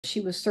She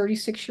was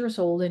 36 years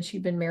old and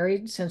she'd been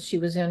married since she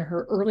was in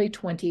her early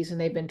 20s, and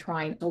they've been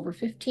trying over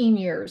 15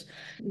 years.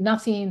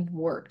 Nothing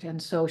worked.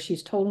 And so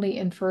she's totally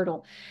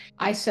infertile.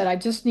 I said, I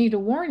just need to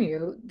warn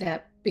you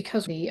that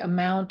because the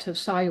amount of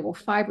soluble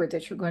fiber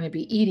that you're going to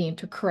be eating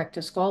to correct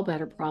this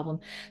gallbladder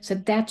problem,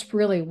 said that's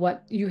really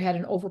what you had,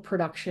 an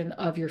overproduction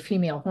of your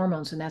female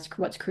hormones, and that's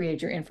what's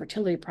created your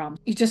infertility problem.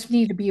 You just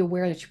need to be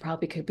aware that you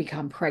probably could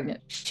become pregnant.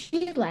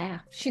 She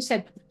laughed. She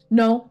said,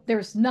 no,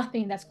 there's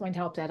nothing that's going to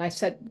help that. I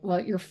said, well,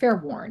 you're fair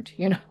warned,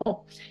 you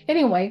know.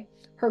 Anyway,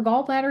 her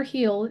gallbladder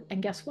healed,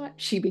 and guess what?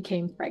 She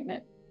became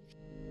pregnant.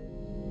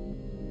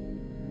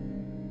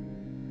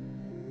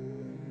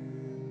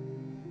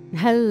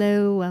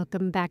 Hello,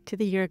 welcome back to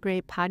the You're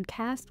Great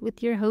podcast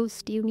with your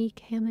host, Unique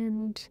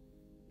Hammond.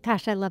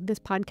 Gosh, I love this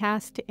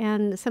podcast,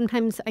 and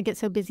sometimes I get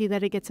so busy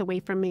that it gets away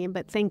from me,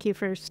 but thank you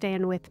for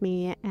staying with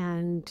me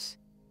and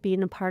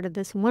being a part of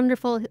this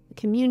wonderful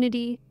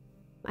community.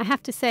 I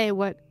have to say,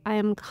 what I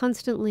am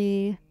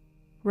constantly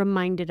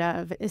reminded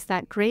of is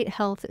that great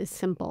health is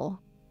simple,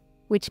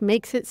 which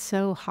makes it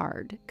so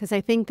hard, because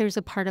I think there's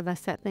a part of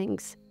us that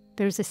thinks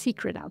there's a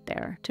secret out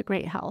there to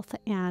great health,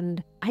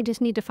 and I just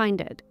need to find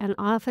it. And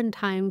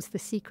oftentimes the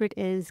secret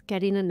is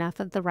getting enough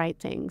of the right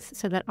things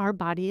so that our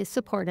body is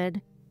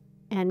supported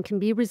and can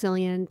be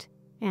resilient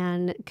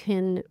and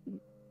can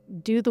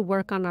do the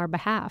work on our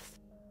behalf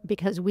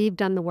because we've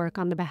done the work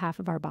on the behalf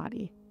of our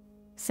body.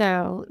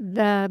 So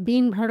the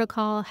Bean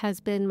Protocol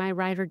has been my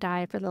ride or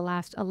die for the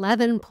last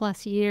 11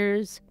 plus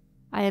years.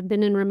 I have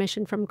been in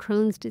remission from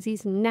Crohn's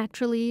disease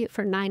naturally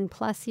for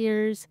 9+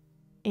 years.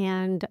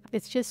 And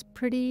it's just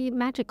pretty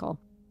magical.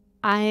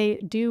 I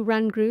do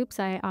run groups.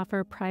 I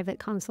offer private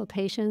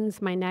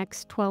consultations. My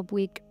next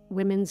 12-week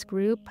women's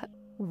group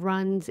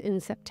runs in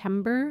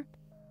September,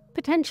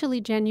 potentially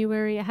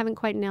January. I haven't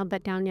quite nailed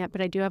that down yet, but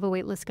I do have a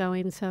wait list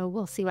going, so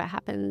we'll see what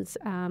happens.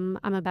 I'm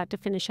about to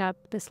finish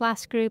up this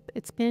last group.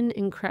 It's been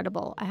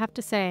incredible. I have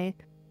to say,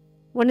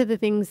 one of the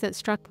things that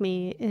struck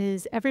me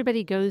is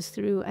everybody goes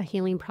through a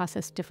healing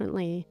process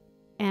differently.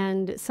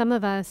 And some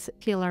of us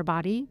heal our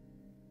body,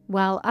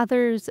 while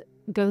others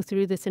go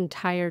through this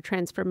entire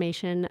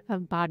transformation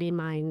of body,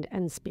 mind,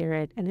 and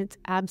spirit. And it's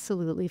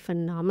absolutely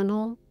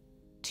phenomenal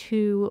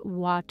to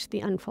watch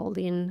the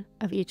unfolding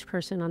of each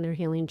person on their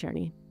healing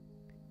journey.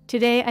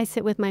 Today, I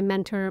sit with my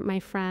mentor, my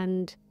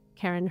friend,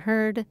 Karen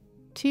Hurd,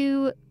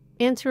 to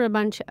answer a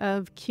bunch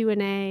of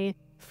Q&A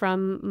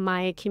from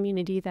my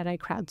community that I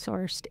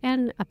crowdsourced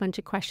and a bunch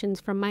of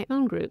questions from my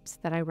own groups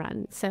that I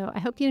run. So I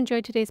hope you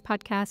enjoyed today's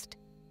podcast,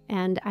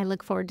 and I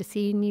look forward to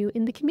seeing you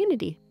in the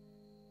community.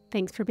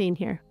 Thanks for being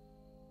here.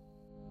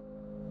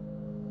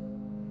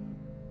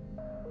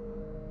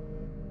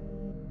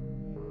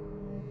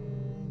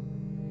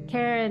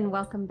 Karen,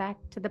 welcome back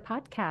to the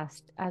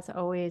podcast. As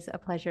always, a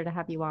pleasure to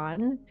have you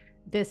on.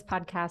 This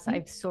podcast,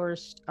 I've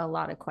sourced a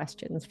lot of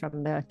questions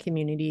from the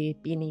community,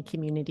 beany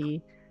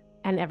community,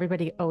 and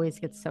everybody always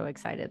gets so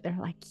excited. They're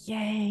like,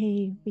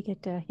 yay, we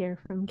get to hear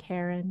from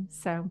Karen.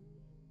 So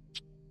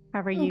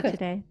how are you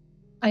today?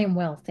 I am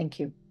well, thank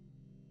you.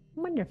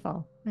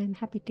 Wonderful. I'm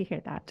happy to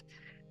hear that.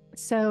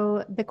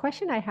 So the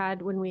question I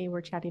had when we were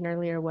chatting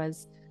earlier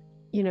was,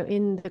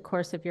 in the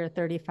course of your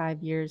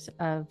 35 years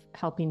of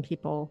helping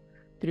people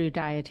through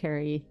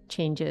dietary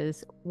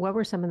changes, what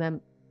were some of the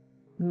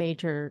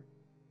major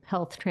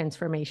health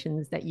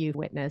transformations that you've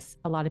witnessed?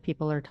 A lot of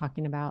people are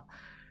talking about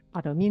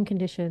autoimmune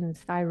conditions,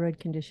 thyroid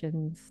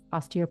conditions,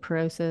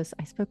 osteoporosis.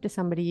 I spoke to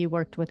somebody you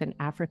worked with in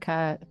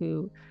Africa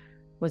who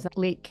was a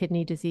late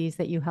kidney disease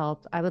that you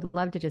helped. I would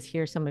love to just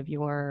hear some of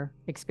your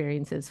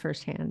experiences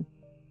firsthand.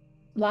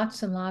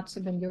 Lots and lots.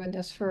 I've been doing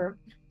this for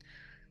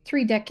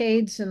 3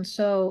 decades. And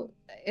so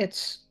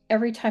it's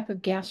every type of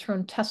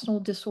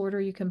gastrointestinal disorder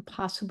you can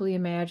possibly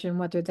imagine,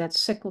 whether that's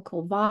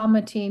cyclical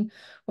vomiting,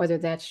 whether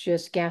that's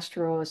just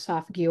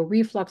gastroesophageal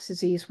reflux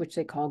disease, which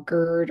they call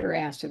GERD or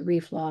acid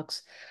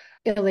reflux,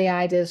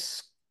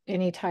 ileitis,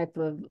 any type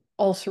of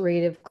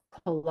ulcerative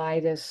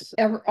colitis,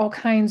 all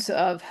kinds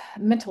of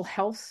mental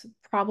health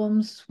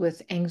problems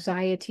with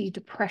anxiety,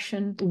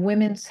 depression,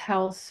 women's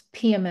health,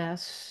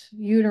 PMS,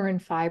 uterine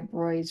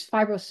fibroids,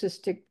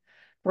 fibrocystic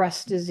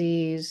breast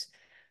disease,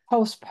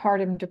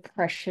 postpartum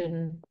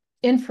depression,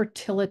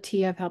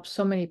 infertility. I've helped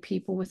so many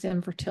people with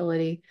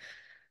infertility,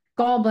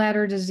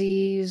 gallbladder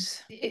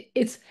disease.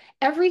 It's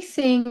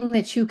everything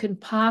that you can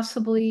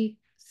possibly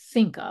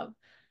think of,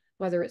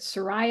 whether it's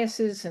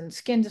psoriasis and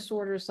skin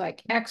disorders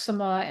like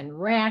eczema and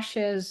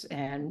rashes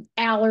and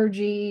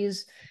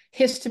allergies,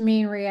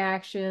 histamine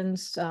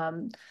reactions,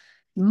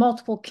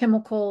 multiple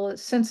chemical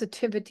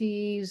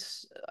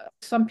sensitivities.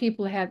 Some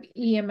people have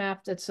EMF,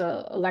 that's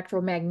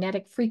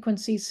electromagnetic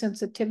frequency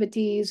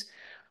sensitivities.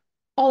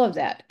 All of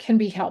that can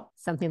be helped.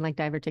 Something like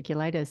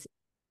diverticulitis.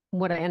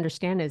 What I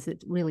understand is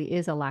it really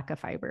is a lack of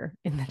fiber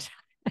in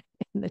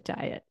the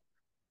diet.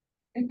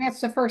 And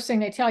that's the first thing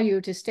they tell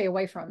you to stay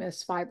away from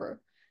is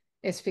fiber.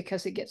 It's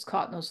because it gets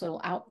caught in those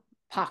little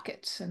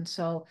pockets. And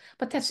so,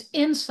 but that's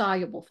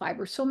insoluble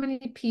fiber. So many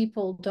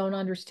people don't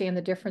understand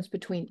the difference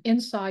between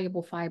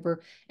insoluble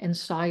fiber and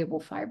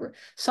soluble fiber.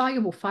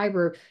 Soluble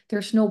fiber,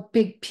 there's no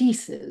big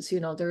pieces,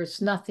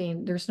 there's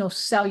nothing, there's no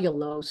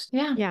cellulose.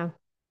 Yeah. Yeah.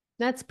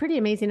 That's pretty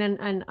amazing.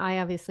 And I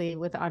obviously,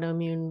 with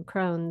autoimmune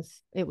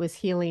Crohn's, it was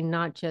healing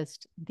not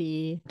just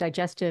the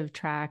digestive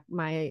tract,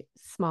 my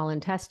small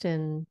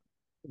intestine,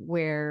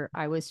 where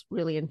I was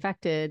really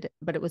infected,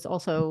 but it was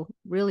also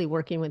really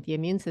working with the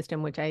immune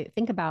system, which I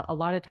think about a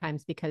lot of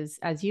times because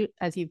as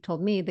you've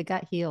told me, the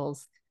gut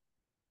heals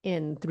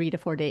in 3 to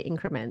 4 day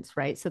increments,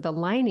 right? So the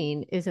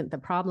lining isn't the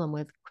problem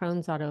with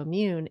Crohn's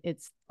autoimmune,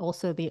 it's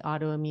also the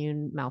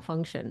autoimmune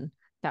malfunction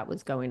that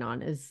was going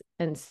on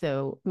and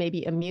so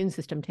maybe immune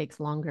system takes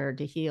longer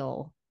to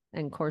heal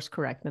and course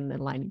correct than the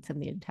linings of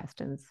the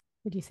intestines.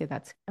 Would you say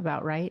that's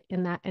about right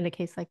in a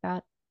case like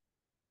that?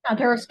 Now,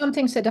 there are some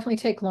things that definitely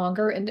take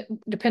longer, and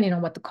depending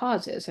on what the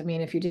cause is. I mean,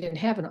 if you didn't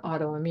have an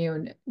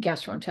autoimmune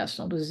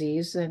gastrointestinal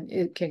disease, then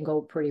it can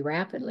go pretty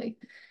rapidly.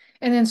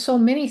 And then so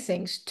many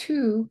things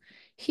to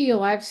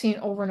heal. I've seen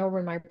over and over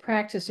in my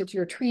practice that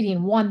you're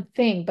treating one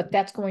thing, but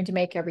that's going to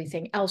make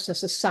everything else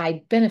as a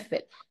side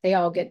benefit. They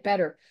all get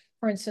better.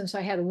 For instance,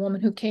 I had a woman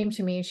who came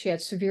to me and she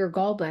had severe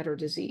gallbladder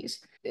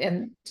disease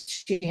and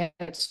she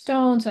had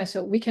stones. And I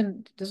said, we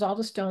can dissolve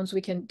the stones.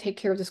 We can take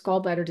care of this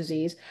gallbladder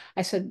disease.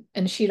 I said,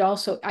 and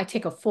I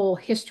take a full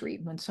history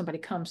when somebody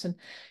comes, and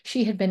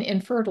she had been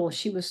infertile.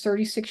 She was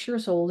 36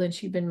 years old and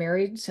she'd been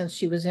married since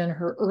she was in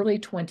her early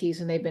 20s.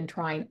 And they've been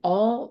trying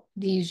all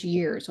these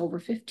years, over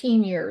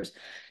 15 years,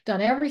 done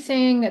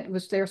everything that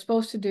was they're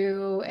supposed to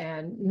do,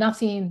 and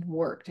nothing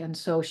worked. And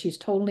so she's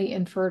totally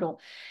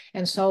infertile.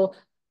 And so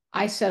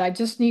I said, I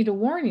just need to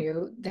warn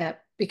you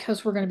that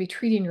because we're going to be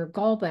treating your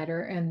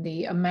gallbladder and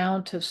the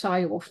amount of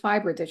soluble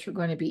fiber that you're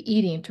going to be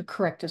eating to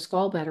correct this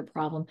gallbladder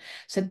problem,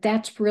 said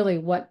that's really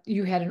what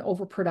you had an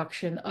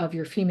overproduction of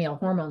your female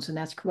hormones, and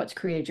that's what's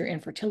created your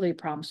infertility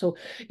problem. So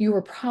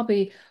you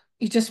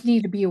just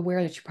need to be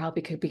aware that you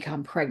probably could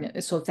become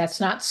pregnant. So if that's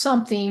not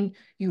something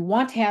you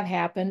want to have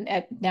happen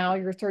at now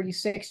you're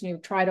 36 and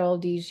you've tried all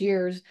these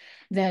years,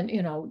 then,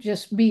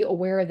 just be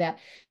aware of that.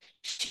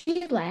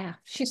 She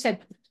laughed. She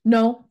said,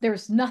 no,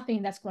 there's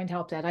nothing that's going to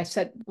help that. I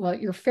said, well,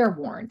 you're fair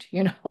warned.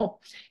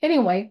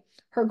 Anyway,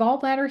 her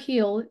gallbladder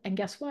healed, and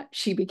guess what?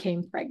 She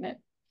became pregnant.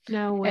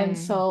 No And way.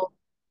 so,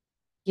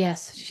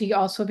 yes, she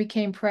also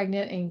became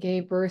pregnant and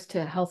gave birth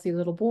to a healthy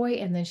little boy.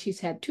 And then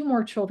she's had two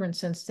more children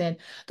since then.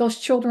 Those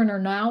children are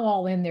now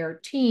all in their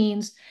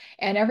teens.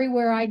 And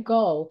everywhere I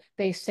go,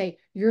 they say,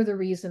 you're the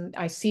reason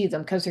I see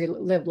them because they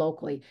live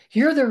locally.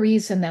 You're the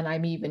reason that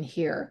I'm even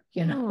here.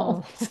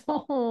 Oh,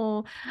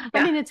 I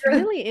Yeah. mean, it's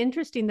really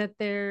interesting that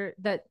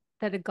that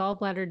a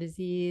gallbladder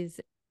disease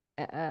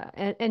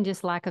and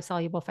just lack of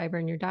soluble fiber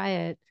in your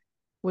diet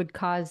would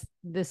cause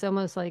this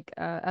almost like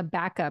a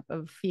backup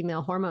of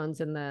female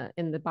hormones in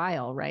the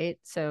bile, right?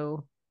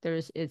 So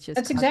it's just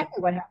That's causing,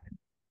 exactly what happened.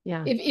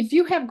 yeah, If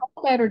you have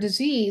gallbladder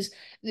disease,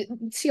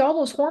 see, all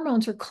those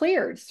hormones are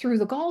cleared through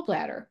the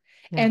gallbladder.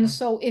 And yeah.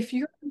 so if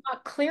you're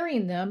not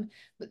clearing them,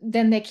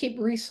 then they keep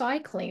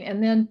recycling.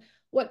 And then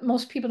what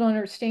most people don't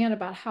understand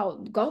about how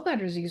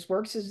gallbladder disease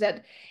works is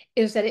that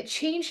it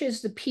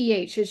changes the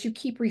pH as you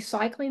keep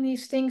recycling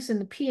these things,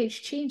 and the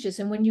pH changes.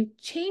 And when you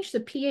change the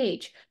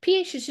pH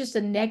is just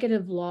a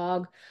negative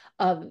log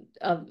of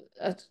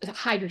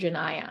hydrogen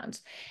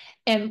ions.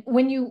 And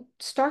when you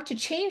start to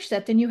change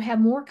that, then you have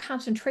more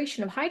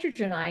concentration of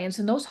hydrogen ions.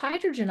 And those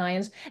hydrogen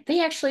ions,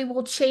 they actually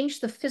will change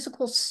the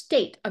physical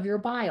state of your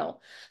bile.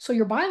 So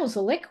your bile is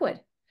a liquid.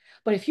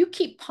 But if you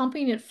keep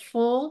pumping it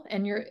full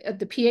and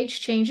the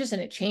pH changes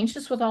and it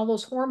changes with all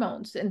those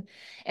hormones, and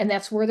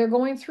that's where they're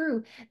going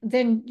through,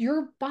 then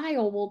your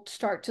bile will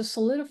start to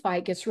solidify.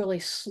 It gets really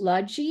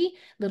sludgy,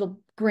 little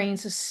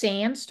grains of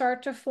sand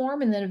start to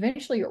form, and then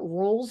eventually it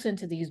rolls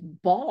into these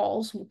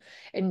balls,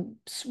 and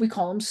we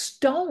call them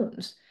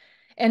stones.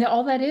 And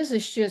all that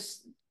is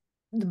just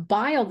the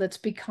bile that's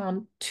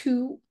become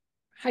too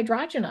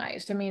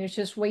hydrogenized. I mean, it's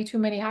just way too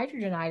many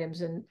hydrogen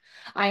items and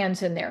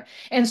ions in there.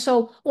 And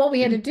so what we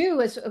had to do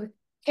is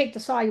take the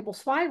soluble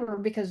fiber,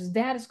 because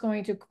that is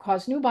going to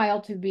cause new bile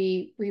to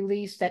be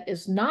released that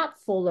is not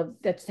full of,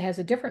 that has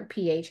a different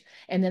pH.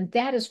 And then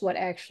that is what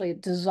actually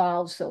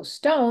dissolves those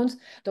stones.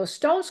 Those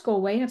stones go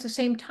away. And at the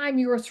same time,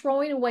 you are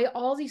throwing away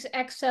all these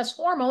excess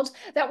hormones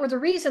that were the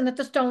reason that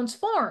the stones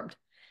formed.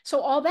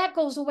 So all that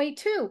goes away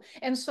too.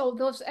 And so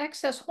those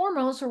excess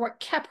hormones are what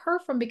kept her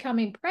from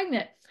becoming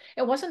pregnant.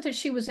 It wasn't that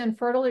she was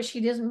infertile, that she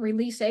didn't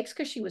release eggs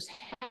because she was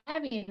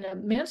having a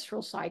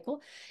menstrual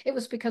cycle. It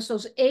was because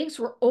those eggs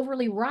were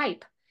overly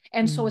ripe.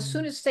 And so as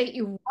soon Mm. as they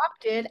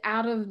erupted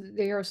out of,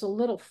 there's a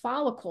little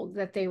follicle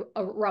that they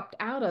erupt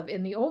out of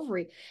in the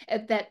ovary.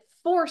 At that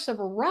force of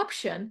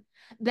eruption,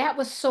 that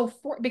was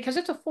because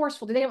it's a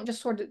forceful, they don't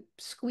just sort of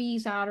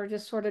squeeze out or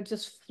just sort of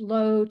just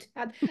float.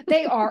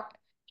 They are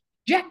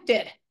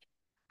ejected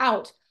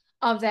out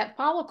of that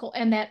follicle.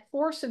 And that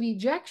force of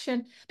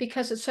ejection,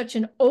 because it's such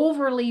an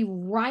overly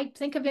ripe,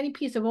 think of any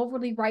piece of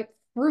overly ripe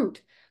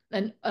fruit.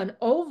 An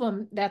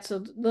ovum, that's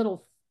a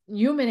little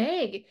human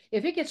egg,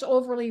 if it gets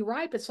overly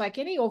ripe, it's like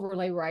any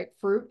overly ripe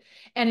fruit,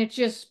 and it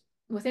just,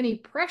 with any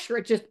pressure,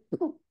 it just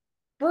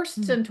bursts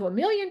Mm. into a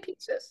million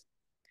pieces.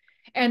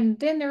 And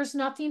then there's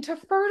nothing to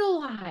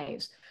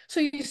fertilize. So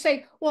you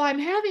say, well, I'm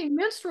having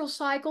menstrual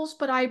cycles,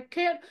 but I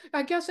can't,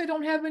 I guess I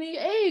don't have any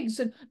eggs.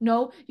 And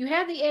no, you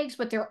have the eggs,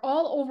 but they're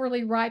all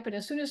overly ripe. And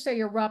as soon as they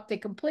erupt, they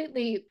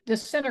completely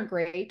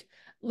disintegrate,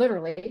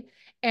 literally.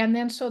 And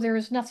then so there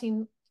is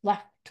nothing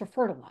left to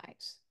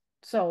fertilize.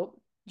 So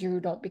you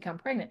don't become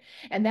pregnant.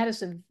 And that is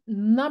the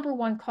number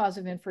one cause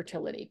of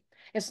infertility.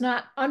 It's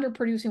not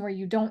underproducing where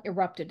you don't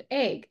erupt an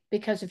egg,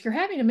 because if you're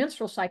having a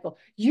menstrual cycle,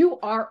 you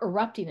are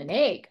erupting an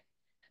egg.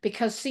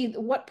 Because see,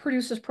 what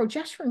produces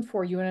progesterone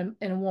for you in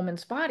a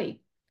woman's body?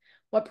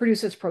 What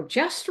produces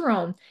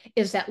progesterone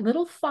is that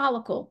little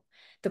follicle.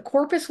 The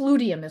corpus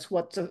luteum is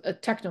what's a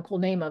technical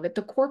name of it.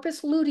 The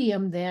corpus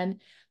luteum then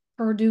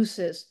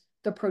produces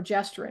the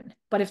progesterone.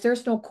 But if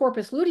there's no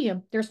corpus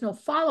luteum, there's no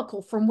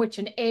follicle from which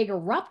an egg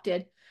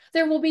erupted,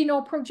 there will be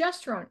no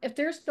progesterone. If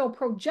there's no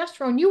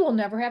progesterone, you will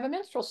never have a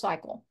menstrual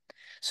cycle.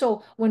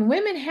 So when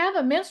women have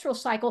a menstrual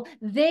cycle,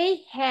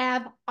 they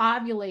have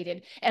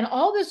ovulated. And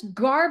all this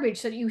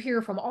garbage that you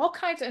hear from all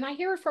kinds, and I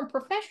hear it from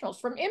professionals,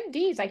 from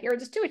MDs, I hear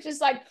this too. It's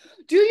just like,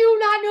 do you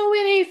not know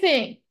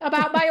anything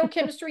about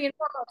biochemistry and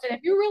hormones? And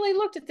if you really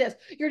looked at this,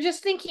 you're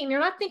just thinking, you're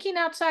not thinking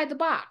outside the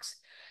box.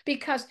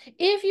 Because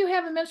if you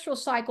have a menstrual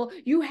cycle,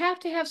 you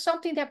have to have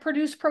something that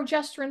produces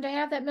progesterone to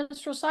have that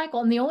menstrual cycle.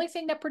 And the only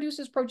thing that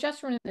produces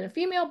progesterone in a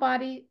female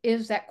body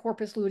is that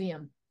corpus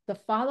luteum, the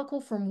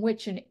follicle from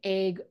which an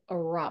egg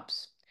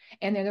erupts.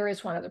 And then there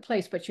is one other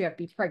place, but you have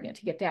to be pregnant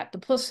to get that. The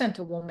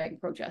placenta will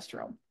make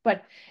progesterone,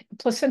 but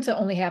placenta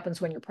only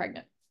happens when you're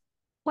pregnant.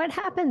 What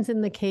happens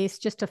in the case,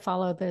 just to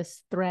follow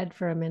this thread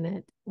for a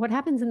minute, what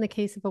happens in the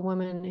case of a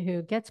woman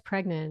who gets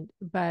pregnant,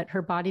 but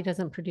her body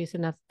doesn't produce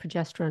enough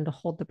progesterone to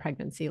hold the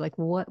pregnancy? Like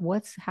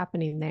what's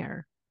happening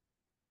there?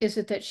 Is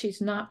it that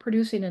she's not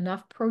producing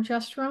enough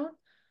progesterone,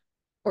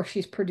 or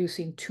she's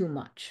producing too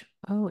much?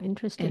 Oh, And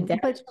interesting.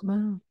 that's But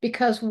wow.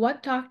 because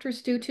what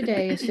doctors do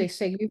today is they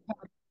say you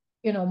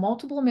have,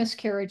 multiple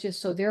miscarriages.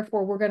 So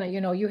therefore we're going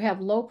to, you have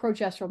low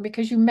progesterone,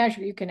 because you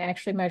can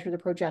actually measure the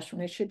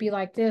progesterone. It should be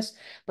like this,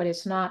 but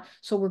it's not.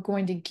 So we're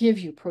going to give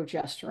you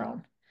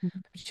progesterone.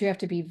 But you have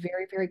to be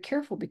very, very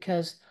careful,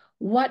 because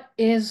what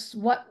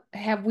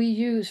have we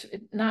used,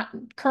 not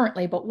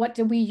currently, but what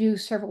did we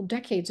use several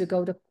decades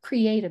ago to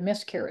create a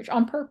miscarriage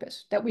on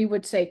purpose? That we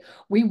would say,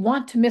 we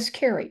want to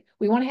miscarry.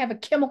 We want to have a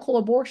chemical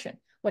abortion.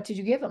 What did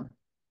you give them?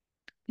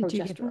 Did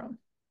you give them? Progesterone.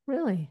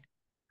 Really?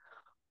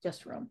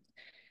 Progesterone.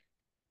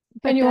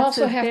 And But you that's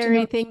also the have to very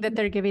know, thing that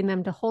they're giving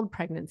them to hold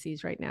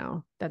pregnancies right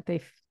now, that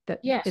that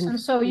yes. in, And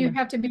so you you know,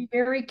 have to be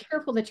very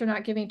careful that you're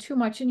not giving too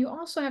much. And you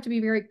also have to be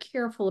very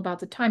careful about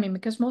the timing,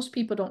 because most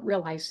people don't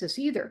realize this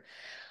either.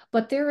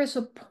 But there is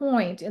a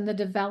point in the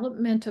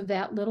development of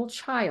that little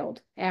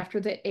child after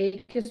the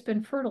egg has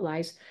been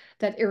fertilized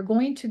that they're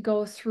going to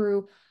go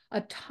through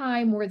a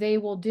time where they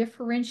will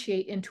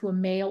differentiate into a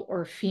male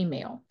or a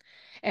female.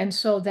 And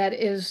so that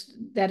is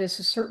a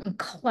certain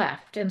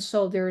cleft. And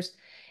so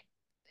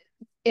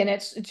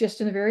it's just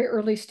in the very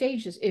early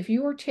stages. If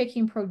you are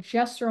taking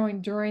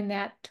progesterone during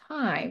that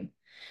time,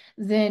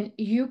 then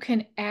you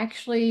can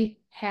actually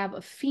have a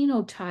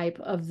phenotype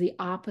of the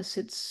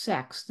opposite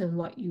sex than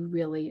what you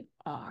really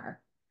are.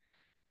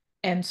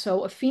 And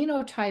so a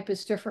phenotype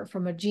is different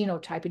from a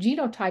genotype. A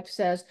genotype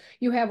says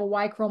you have a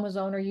Y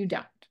chromosome or you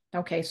don't.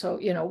 Okay, so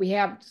we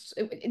have,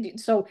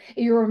 so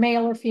you're a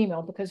male or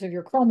female because of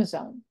your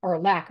chromosome or a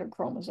lack of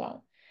chromosome.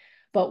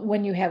 But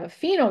when you have a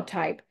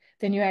phenotype,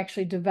 then you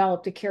actually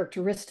develop the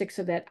characteristics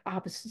of that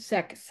opposite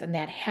sex. And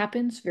that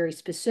happens very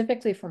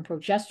specifically from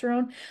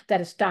progesterone,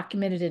 that is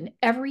documented in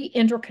every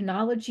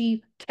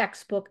endocrinology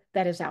textbook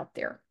that is out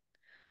there.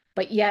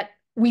 But yet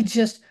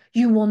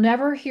you will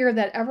never hear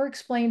that ever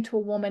explained to a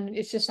woman.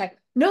 It's just like,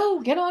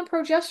 no, get on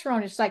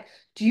progesterone. It's like,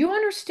 do you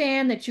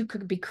understand that you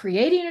could be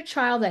creating a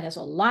child that has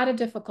a lot of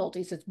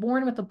difficulties, that's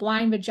born with a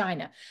blind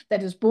vagina,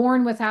 that is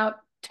born without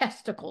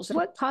testicles? And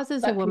what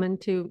causes a let people, woman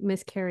to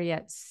miscarry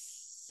at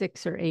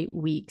 6 or 8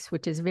 weeks,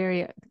 which is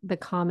very the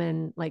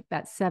common, like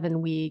that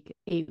 7 week,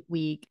 8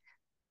 week,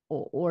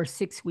 or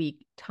 6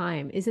 week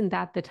time? Isn't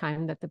that the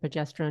time that the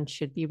progesterone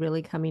should be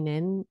really coming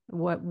in?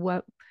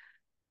 What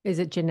is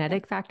it,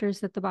 genetic factors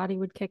that the body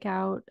would kick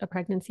out a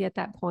pregnancy at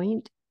that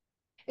point?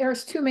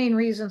 there's two main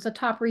reasons. The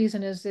top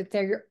reason is that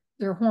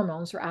their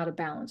hormones are out of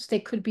balance. They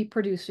could be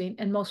producing,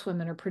 and most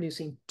women are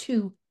producing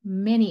too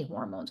many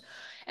hormones.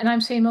 And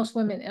I'm saying most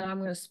women, and I'm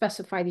going to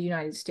specify the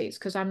United States,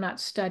 because I'm not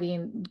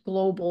studying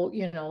global,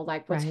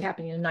 like what's Right,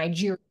 happening in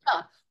Nigeria,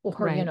 or,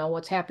 right.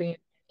 what's happening in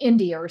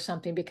India or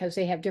something, because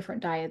they have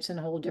different diets and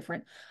a whole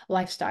different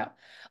lifestyle.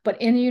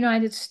 But in the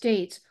United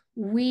States,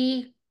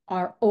 we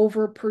are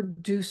over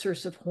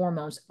producers of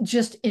hormones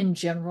just in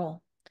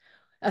general,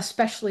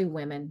 especially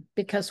women,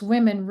 because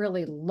women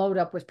really load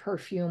up with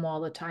perfume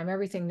all the time.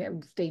 Everything that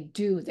they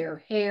do,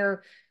 their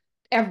hair,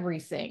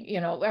 everything.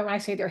 When I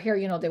say their hair,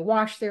 they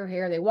wash their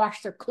hair, they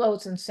wash their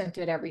clothes and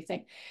scented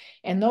everything.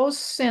 And those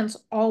scents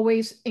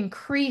always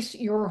increase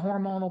your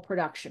hormonal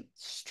production.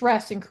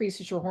 Stress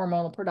increases your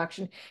hormonal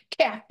production.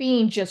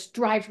 Caffeine just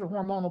drives your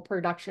hormonal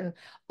production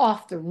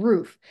off the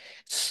roof.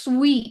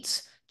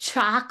 Sweets,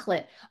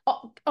 chocolate,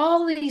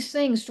 all these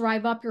things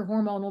drive up your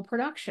hormonal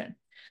production.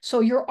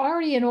 So you're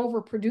already an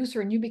overproducer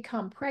and you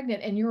become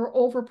pregnant and you're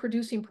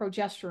overproducing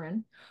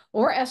progesterone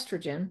or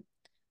estrogen,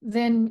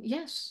 then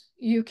yes,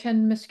 you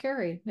can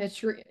miscarry.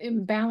 That's your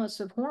imbalance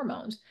of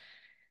hormones.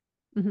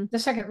 Mm-hmm. The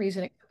second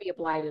reason, it could be a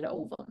blighted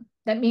ovum.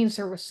 That means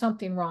there was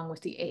something wrong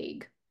with the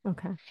egg.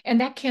 Okay.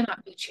 And that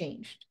cannot be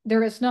changed.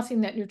 There is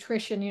nothing that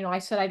nutrition, I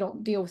said I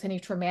don't deal with any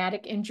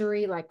traumatic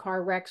injury like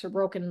car wrecks or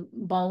broken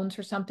bones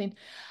or something.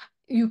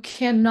 You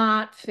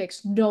cannot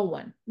fix, no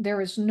one.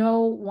 There is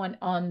no one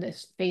on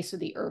this face of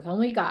the earth,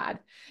 only God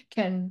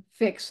can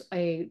fix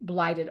a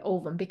blighted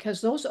ovum,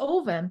 because those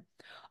ovum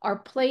are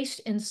placed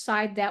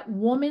inside that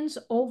woman's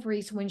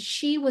ovaries when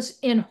she was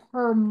in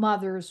her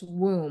mother's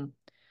womb.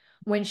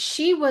 When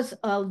she was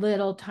a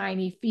little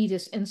tiny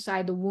fetus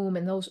inside the womb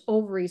and those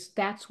ovaries,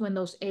 that's when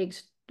those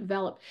eggs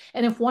develop.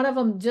 And if one of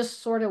them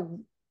just sort of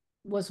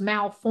was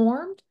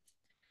malformed,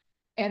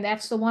 and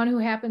that's the one who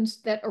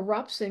happens that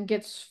erupts and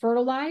gets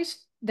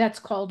fertilized, that's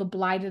called a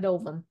blighted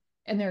ovum.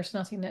 And there's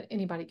nothing that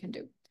anybody can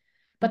do.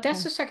 But that's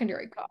Okay. the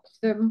secondary cause.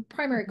 The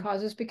primary Mhm.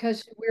 cause is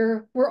because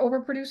we're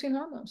overproducing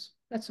hormones.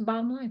 That's the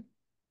bottom line.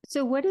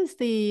 So what is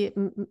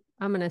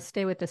I'm going to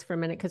stay with this for a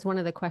minute because one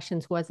of the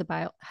questions was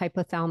about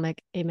hypothalamic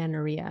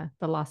amenorrhea,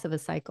 the loss of a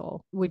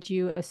cycle. Would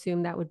you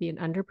assume that would be an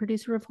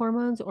underproducer of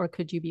hormones, or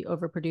could you be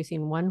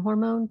overproducing one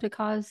hormone to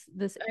cause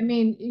this? I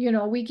mean,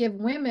 we give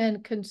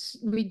women,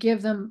 we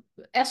give them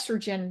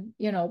estrogen,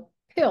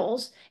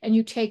 pills, and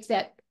you take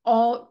that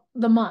all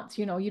the month,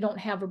 you don't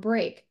have a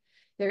break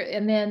there.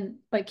 And then,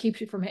 but it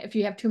keeps you from, if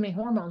you have too many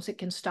hormones, it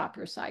can stop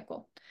your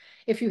cycle.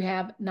 If you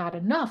have not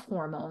enough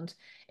hormones,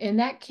 in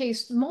that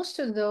case, most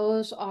of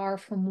those are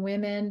from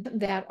women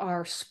that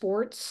are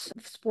sports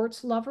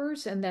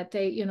lovers, and that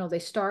they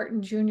start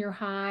in junior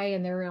high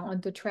and they're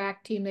on the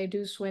track team, they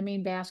do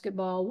swimming,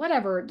 basketball,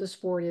 whatever the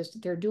sport is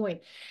that they're doing,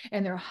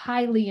 and they're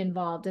highly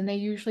involved, and they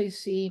usually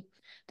see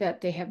that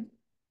they have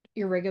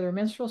irregular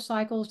menstrual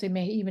cycles. They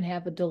may even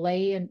have a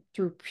delay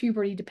through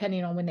puberty,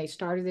 depending on when they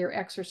started their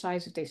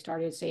exercise, if they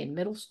started, say, in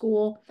middle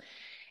school.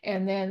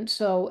 And then,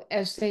 so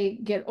as they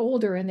get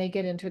older and they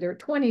get into their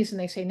 20s and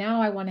they say, now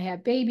I want to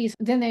have babies,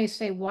 then they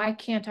say, why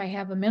can't I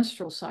have a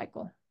menstrual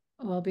cycle?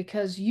 Well,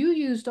 because you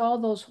used all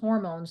those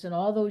hormones and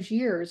all those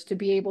years to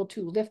be able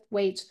to lift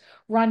weights,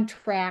 run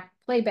track,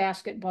 play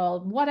basketball,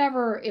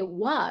 whatever it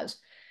was.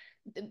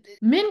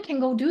 Men can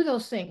go do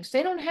those things.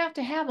 They don't have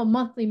to have a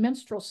monthly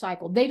menstrual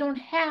cycle. They don't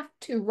have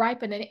to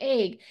ripen an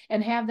egg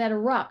and have that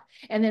erupt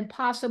and then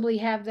possibly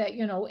have that,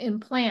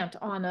 implant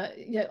on a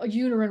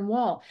uterine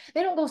wall.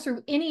 They don't go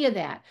through any of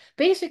that.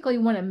 Basically,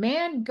 when a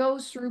man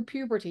goes through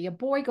puberty, a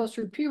boy goes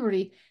through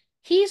puberty,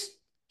 he's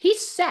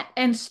he's set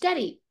and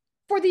steady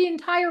for the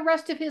entire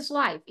rest of his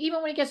life,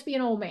 even when he gets to be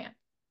an old man.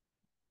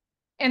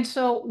 And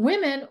so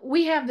women,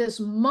 we have this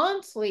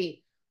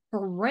monthly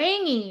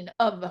haranguing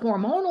of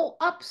hormonal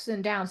ups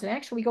and downs. And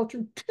actually, we go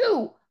through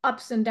two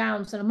ups and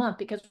downs in a month,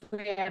 because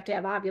we have to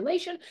have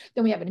ovulation,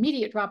 then we have an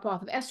immediate drop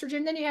off of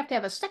estrogen, then you have to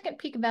have a second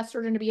peak of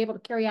estrogen to be able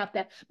to carry out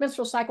that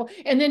menstrual cycle,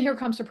 and then here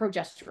comes the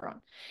progesterone,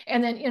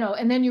 and then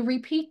and then you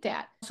repeat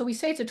that. So we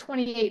say it's a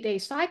 28-day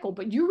cycle,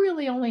 but you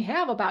really only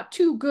have about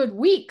 2 good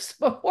weeks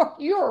before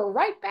you're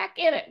right back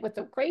in it with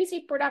the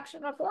crazy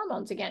production of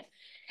hormones again.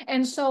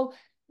 And so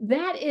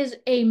that is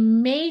a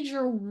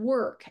major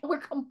work. We're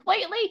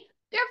completely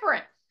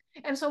different.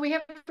 And so we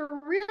have to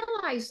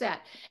realize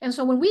that. And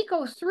so when we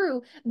go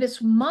through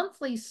this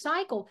monthly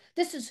cycle,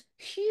 this is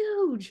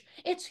huge.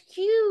 It's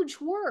huge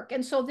work.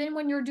 And so then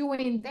when you're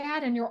doing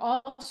that and you're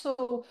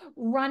also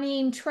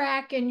running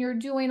track and you're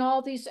doing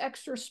all these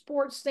extra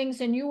sports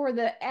things and you are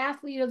the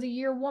athlete of the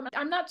year woman,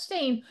 I'm not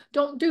saying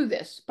don't do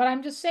this, but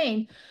I'm just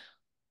saying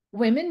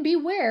women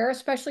beware,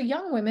 especially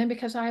young women,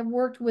 because I've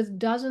worked with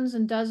dozens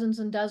and dozens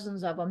and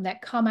dozens of them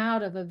that come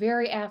out of a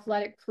very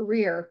athletic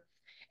career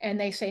and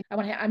they say, I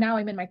want to now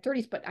I'm in my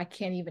 30s, but I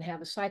can't even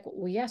have a cycle.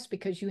 Well, yes,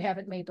 because you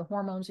haven't made the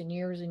hormones in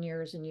years and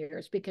years and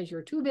years, because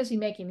you're too busy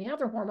making the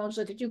other hormones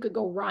so that you could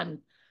go run.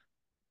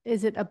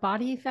 Is it a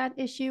body fat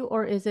issue,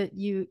 or is it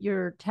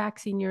you're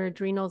taxing your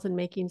adrenals and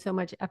making so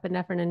much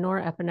epinephrine and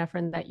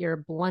norepinephrine that you're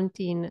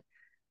blunting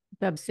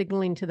the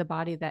signaling to the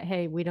body that,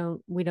 hey, we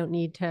don't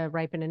need to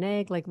ripen an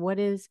egg? Like, what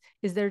is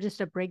there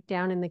just a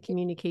breakdown in the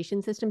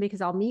communication system?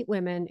 Because I'll meet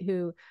women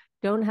who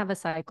don't have a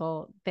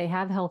cycle, they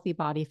have healthy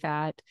body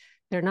fat,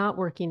 they're not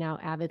working out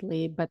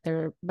avidly, but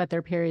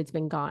their period's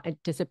been gone, it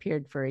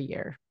disappeared for a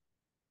year.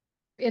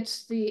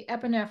 It's the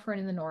epinephrine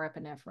and the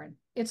norepinephrine.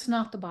 It's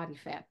not the body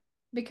fat,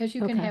 because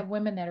you can Okay. have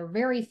women that are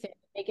very thin,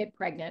 they get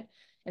pregnant,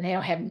 and they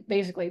don't have,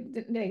 basically,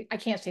 I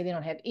can't say they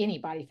don't have any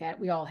body fat.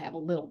 We all have a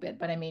little bit,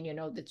 but I mean,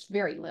 that's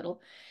very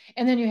little.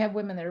 And then you have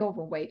women that are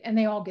overweight and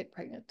they all get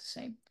pregnant the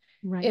same.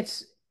 Right.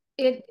 It's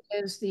It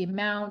is the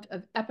amount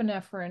of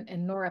epinephrine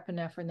and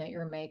norepinephrine that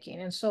you're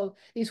making. And so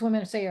these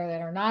women say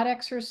that are not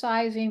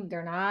exercising,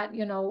 they're not,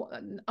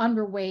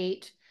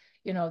 underweight,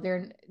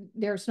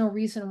 there's no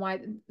reason why.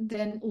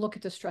 Then look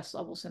at the stress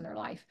levels in their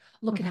life.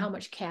 Look at Okay. how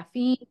much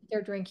caffeine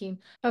they're drinking.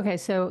 Okay,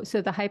 so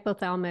the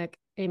hypothalamic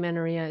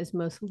amenorrhea is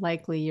most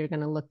likely you're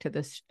going to look to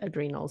the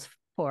adrenals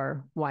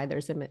for why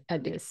there's a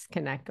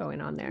disconnect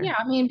going on there. Yeah,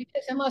 I mean,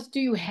 because unless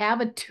do you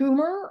have a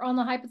tumor on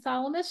the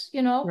hypothalamus?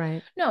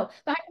 Right. No,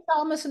 the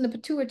hypothalamus and the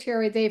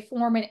pituitary, they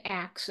form an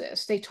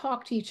axis. They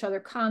talk to each other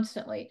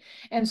constantly.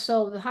 And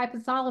so the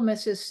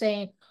hypothalamus is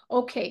saying,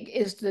 okay,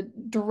 is the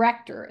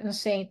director and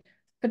saying,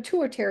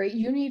 pituitary,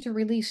 you need to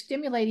release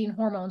stimulating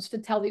hormones to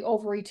tell the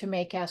ovary to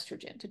make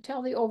estrogen, to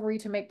tell the ovary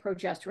to make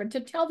progesterone,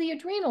 to tell the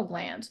adrenal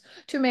glands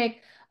to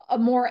make a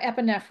more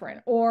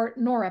epinephrine or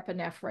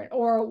norepinephrine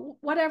or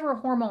whatever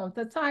hormone,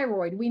 the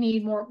thyroid, we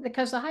need more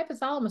because the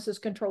hypothalamus is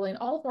controlling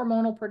all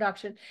hormonal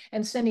production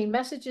and sending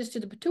messages to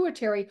the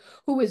pituitary,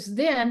 who is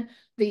then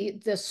the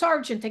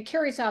sergeant that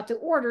carries out the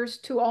orders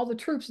to all the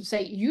troops and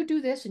say, you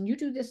do this and you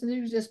do this and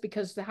you do this,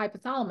 because the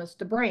hypothalamus,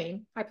 the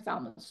brain,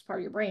 hypothalamus is part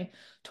of your brain,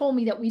 told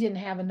me that we didn't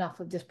have enough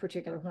of this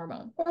particular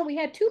hormone, or we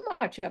had too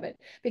much of it,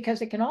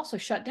 because it can also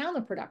shut down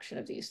the production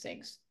of these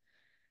things.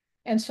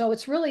 And so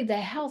it's really the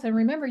health. And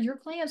remember, your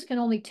glands can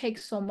only take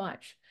so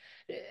much.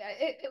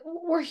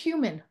 We're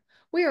human.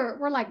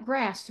 We're like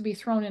grass to be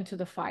thrown into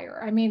the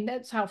fire. I mean,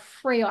 that's how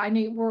frail. I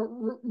mean,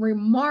 we're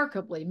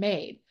remarkably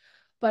made.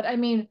 But I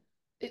mean,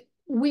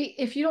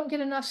 if you don't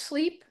get enough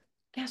sleep,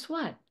 guess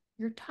what?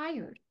 You're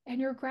tired and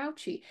you're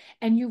grouchy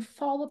and you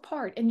fall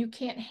apart and you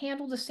can't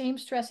handle the same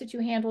stress that you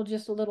handled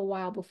just a little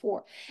while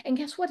before. And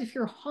guess what? If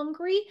you're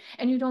hungry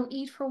and you don't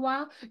eat for a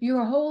while,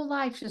 your whole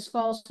life just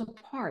falls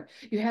apart.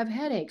 You have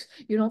headaches.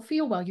 You don't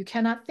feel well. You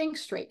cannot think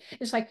straight.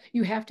 It's like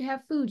you have to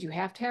have food. You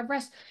have to have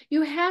rest.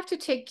 You have to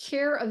take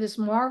care of this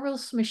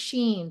marvelous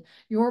machine,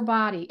 your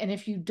body. And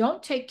if you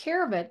don't take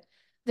care of it,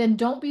 then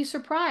don't be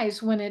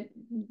surprised when it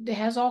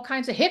has all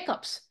kinds of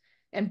hiccups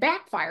and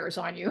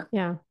backfires on you.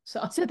 Yeah.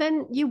 So So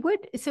then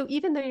so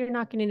even though you're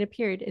not getting a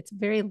period, it's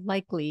very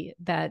likely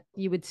that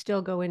you would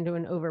still go into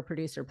an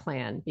overproducer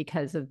plan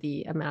because of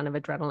the amount of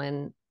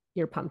adrenaline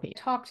you're pumping.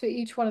 talk to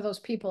each one of those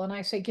people and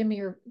I say, give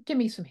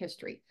me some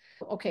history.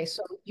 Okay,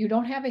 so you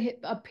don't have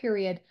a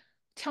period.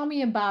 Tell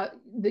me about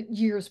the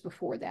years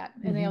before that.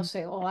 And they'll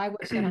say, oh, I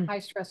was in a high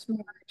stress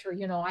marriage,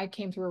 or, I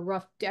came through a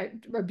rough,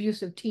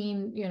 abusive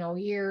teen,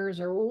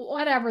 years, or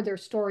whatever their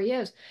story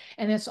is.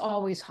 And it's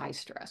always high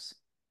stress.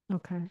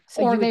 Okay.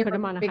 So Or you would they put were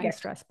them on a big, high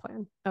stress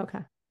plan.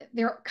 Okay.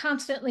 they're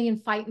constantly in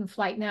fight and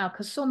flight now,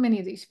 because so many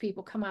of these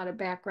people come out of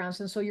backgrounds.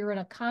 And so you're in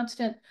a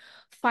constant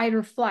fight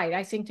or flight.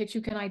 I think that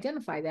you can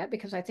identify that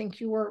because I think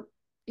you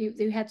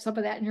had some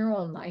of that in your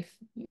own life,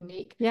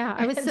 unique. Yeah,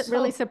 I was And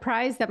really so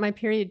surprised that my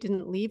period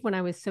didn't leave when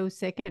I was so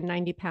sick and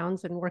 90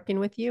 pounds and working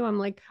with you. I'm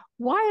like,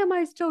 why am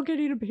I still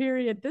getting a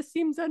period? This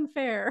seems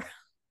unfair.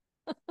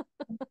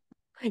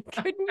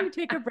 Couldn't you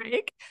take a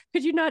break?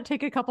 Could you not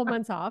take a couple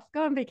months off?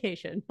 Go on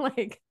vacation.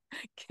 Like,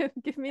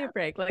 give me a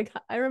break. Like,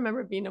 I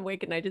remember being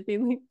awake at night just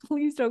being like,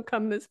 please don't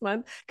come this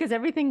month, because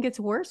everything gets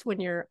worse when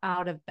you're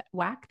out of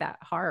whack that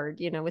hard,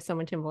 with so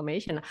much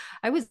inflammation.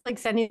 I was like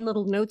sending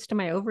little notes to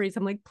my ovaries.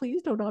 I'm like,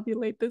 please don't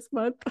ovulate this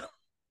month.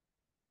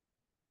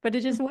 But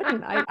it just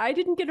wouldn't. I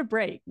didn't get a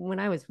break when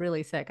I was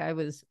really sick.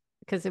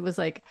 Because it was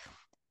like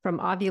from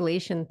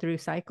ovulation through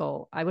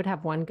cycle, I would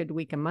have one good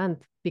week a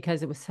month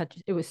because it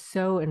was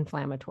so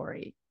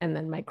inflammatory. And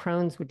then my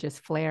Crohn's would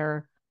just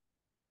flare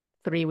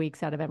 3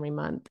 weeks out of every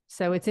month.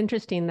 So it's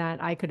interesting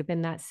that I could have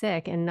been that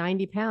sick and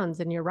 90 pounds.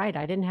 And you're right,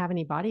 I didn't have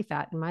any body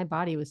fat and my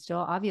body was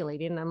still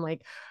ovulating. And I'm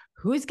like,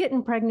 who's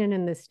getting pregnant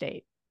in this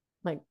state?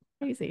 Like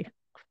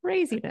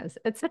craziness.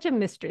 It's such a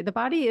mystery. The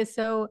body is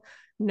so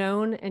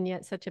known and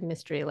yet such a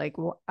mystery. Like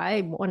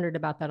I wondered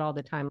about that all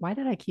the time. Why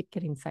did I keep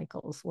getting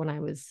cycles when I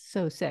was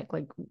so sick?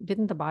 Like,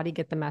 didn't the body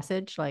get the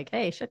message? Like,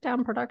 hey, shut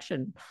down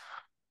production.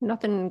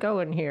 Nothing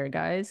going here,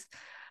 guys.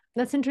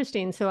 That's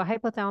interesting. So a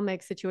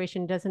hypothalamic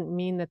situation doesn't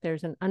mean that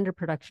there's an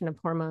underproduction of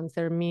hormones.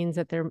 There means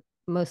that there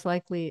most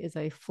likely is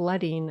a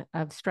flooding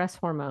of stress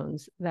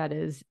hormones that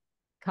is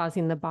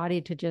causing the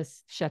body to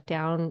just shut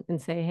down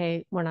and say,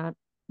 hey, we're not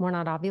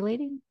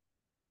ovulating.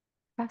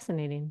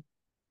 Fascinating.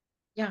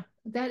 yeah,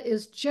 that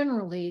is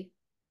generally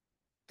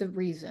the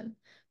reason.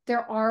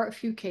 There are a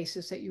few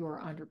cases that you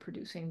are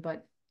underproducing,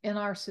 but in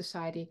our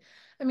society,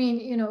 I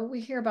mean, we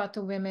hear about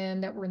the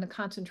women that were in the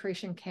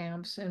concentration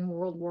camps in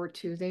World War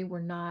II. They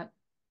were not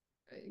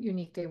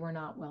unique. They were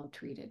not well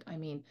treated. I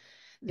mean,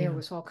 there Yeah.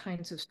 was all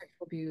kinds of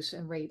sexual abuse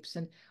and rapes.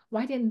 And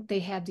why didn't they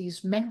have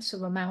these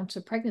massive amounts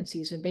of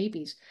pregnancies and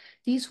babies?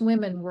 These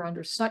women were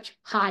under such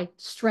high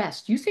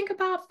stress. You think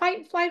about fight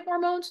and flight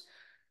hormones,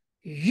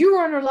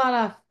 you're under a lot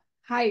of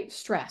high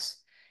stress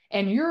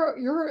and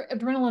your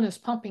adrenaline is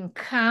pumping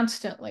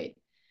constantly.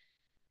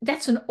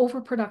 That's an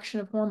overproduction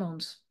of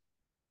hormones,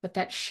 but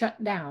that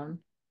shut down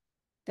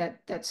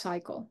that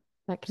cycle.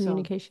 That So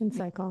communication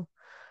cycle.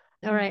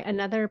 All right.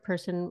 Another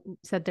person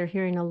said they're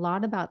hearing a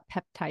lot about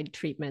peptide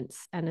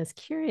treatments and is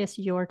curious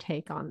your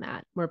take on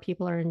that, where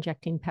people are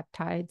injecting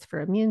peptides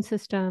for immune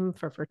system,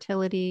 for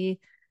fertility.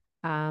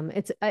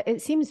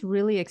 It seems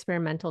really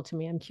experimental to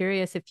me. I'm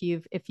curious if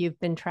you've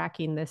been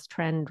tracking this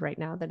trend right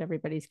now that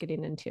everybody's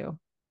getting into.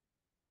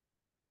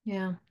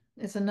 Yeah,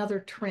 it's another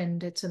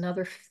trend. It's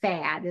another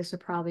fad, is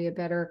probably a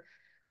better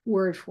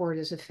word for it,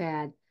 is a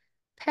fad.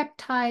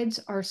 Peptides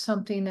are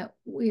something that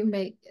we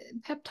make,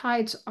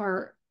 peptides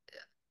are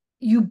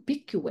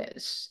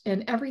ubiquitous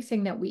in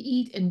everything that we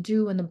eat and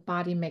do, and the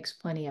body makes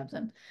plenty of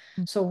them.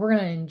 So we're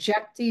going to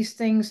inject these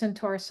things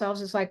into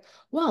ourselves. It's like,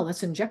 well,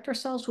 let's inject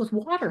ourselves with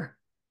water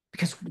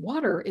because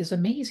water is an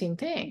amazing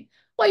thing.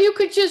 Well, you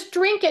could just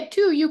drink it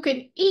too. You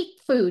can eat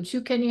foods.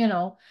 You can,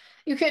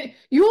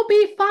 you'll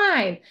be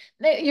fine.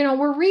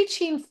 We're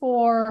reaching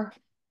for,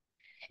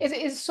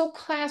 it's so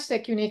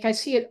classic, unique. I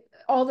see it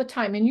all the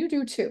time, and you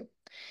do too,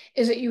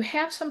 is that you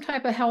have some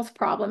type of health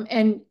problem.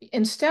 And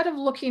instead of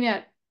looking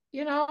at,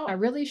 I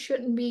really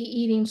shouldn't be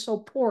eating so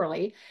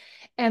poorly.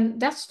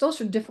 And those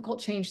are difficult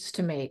changes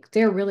to make.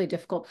 They're really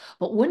difficult.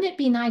 But wouldn't it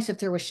be nice if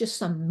there was just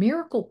some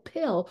miracle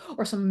pill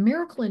or some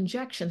miracle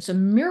injection,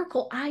 some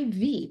miracle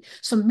IV,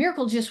 some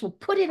miracle just will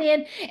put it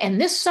in and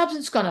this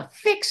substance is going to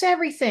fix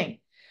everything.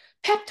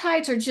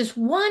 Peptides are just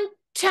one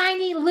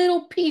tiny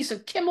little piece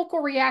of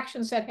chemical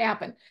reactions that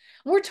happen.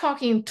 We're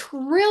talking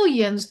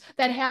trillions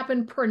that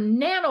happen per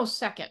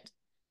nanosecond.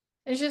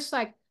 It's just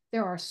like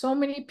there are so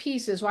many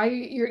pieces. Why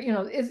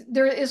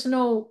there is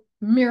no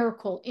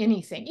miracle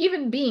anything.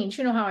 Even beans,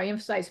 you know how I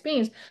emphasize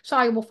beans,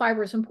 soluble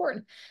fiber is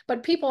important.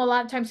 But people a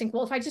lot of times think,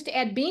 well, if I just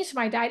add beans to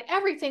my diet,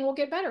 everything will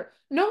get better.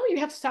 No, you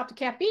have to stop the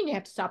caffeine, you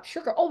have to stop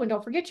sugar. Oh, and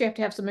don't forget you have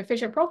to have some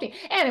efficient protein.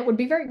 And it would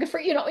be very good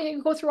for, you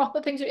go through all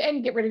the things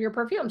and get rid of your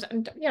perfumes.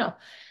 And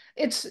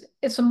it's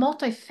a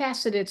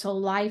multifaceted, it's a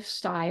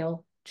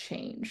lifestyle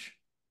change.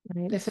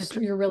 Right. If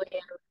you're really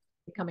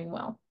becoming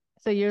well.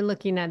 So you're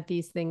looking at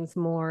these things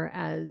more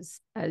as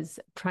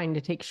trying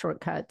to take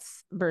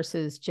shortcuts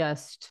versus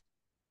just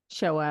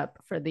show up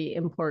for the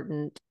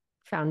important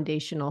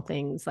foundational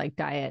things like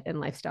diet and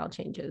lifestyle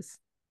changes.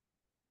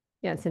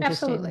 Yeah, it's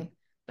interesting. Absolutely.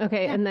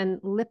 Okay, Yeah. and then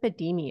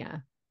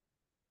lipidemia.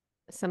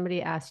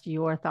 Somebody asked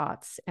your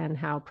thoughts and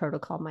how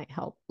protocol might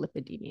help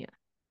lipidemia.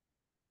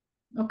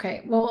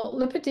 Okay. Well,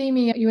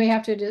 lipidemia, you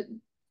have to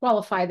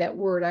qualify that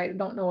word. I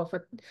don't know if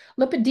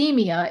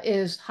lipidemia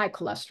is high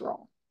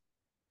cholesterol.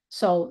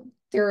 So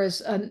there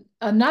is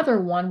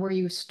another one where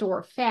you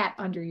store fat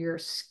under your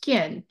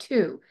skin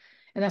too.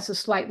 And that's a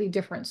slightly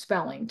different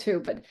spelling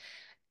too. But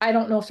I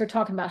don't know if they're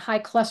talking about high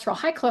cholesterol.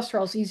 High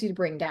cholesterol is easy to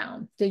bring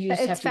down. Then you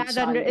just have to eat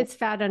soluble. It's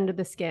fat under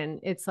the skin.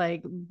 It's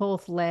like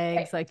both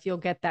legs, Okay. like you'll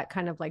get that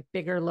kind of like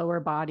bigger lower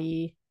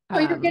body. Oh,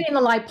 you're getting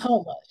the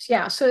lipomas.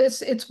 Yeah. So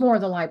it's more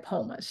the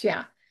lipomas.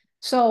 Yeah.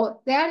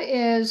 So that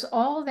is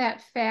all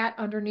that fat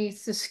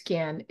underneath the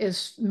skin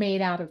is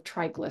made out of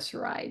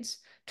triglycerides.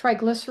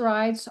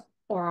 Triglycerides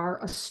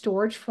are a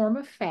storage form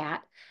of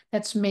fat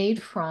that's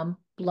made from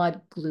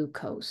blood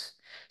glucose.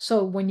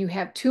 So when you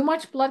have too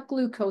much blood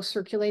glucose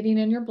circulating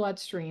in your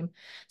bloodstream,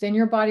 then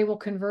your body will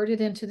convert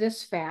it into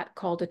this fat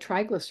called a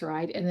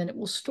triglyceride, and then it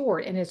will store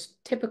it. And it's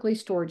typically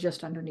stored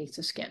just underneath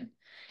the skin.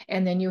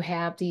 And then you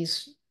have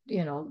these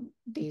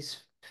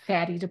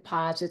fatty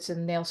deposits,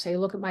 and they'll say,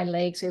 look at my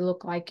legs, they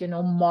look like,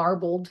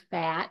 marbled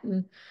fat.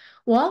 And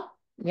well,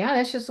 yeah,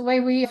 that's just the way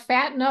we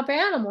fatten up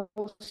animals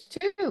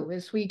too,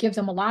 is we give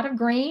them a lot of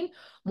grain,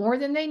 more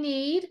than they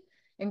need.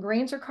 And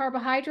grains are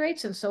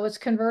carbohydrates, and so it's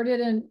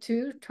converted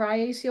into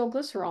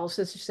triacylglycerols.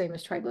 It's the same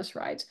as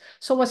triglycerides.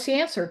 So what's the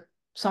answer?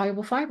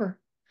 Soluble fiber.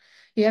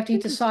 You have to eat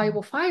the Interesting.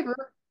 soluble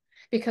fiber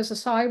because the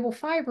soluble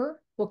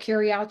fiber will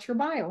carry out your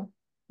bile.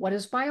 What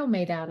is bile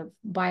made out of?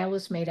 Bile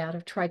is made out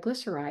of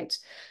triglycerides.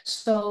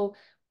 So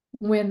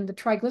when the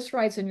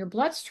triglycerides in your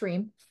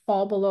bloodstream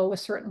fall below a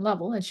certain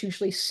level, it's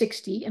usually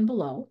 60 and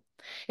below.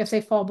 If they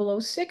fall below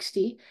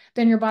 60,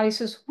 then your body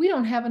says, we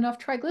don't have enough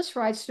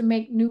triglycerides to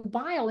make new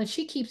bile. And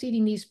she keeps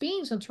eating these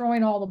beans and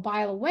throwing all the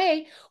bile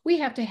away. We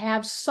have to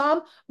have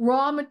some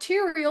raw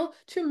material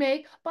to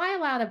make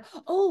bile out of.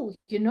 Oh,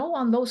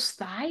 on those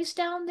thighs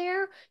down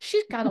there,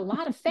 she's got a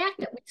lot of fat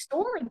that we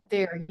store in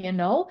there,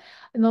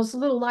 and those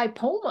little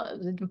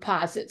lipoma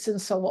deposits. And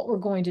so what we're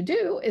going to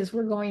do is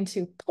we're going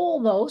to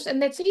pull those,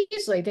 and that's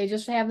easily, they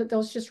just have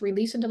those just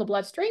release into the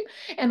bloodstream,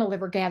 and the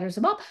liver gathers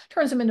them up,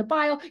 turns them into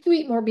bile. You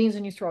eat more beans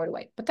and you throw it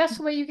away. But that's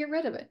the way you get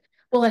rid of it.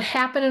 Will it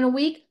happen in a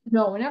week?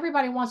 No, and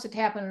everybody wants it to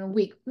happen in a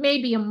week,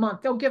 maybe a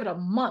month. They'll give it a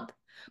month.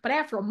 But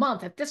after a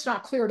month, if this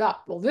not cleared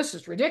up, well, this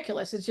is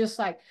ridiculous. It's just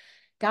like,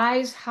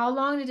 guys, how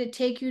long did it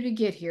take you to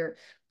get here?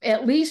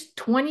 At least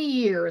 20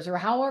 years or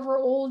however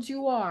old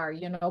you are,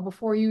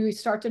 before you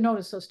start to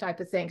notice those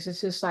type of things.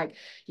 It's just like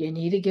you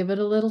need to give it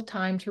a little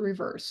time to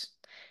reverse.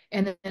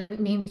 And then it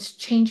means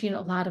changing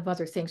a lot of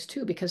other things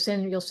too, because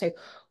then you'll say,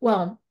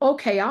 well,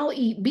 okay, I'll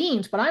eat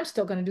beans, but I'm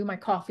still going to do my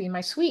coffee and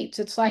my sweets.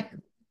 It's like,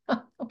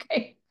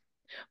 okay,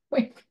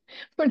 wait,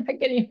 we're not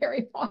getting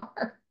very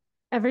far.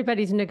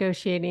 Everybody's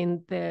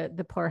negotiating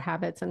the poor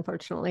habits,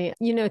 unfortunately.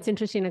 It's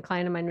interesting. A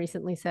client of mine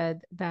recently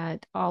said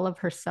that all of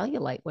her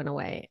cellulite went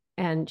away.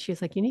 And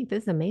she's like, Unique,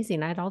 this is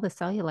amazing. I had all the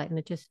cellulite and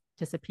it just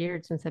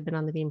disappeared since I've been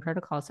on the bean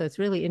protocol. So it's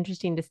really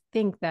interesting to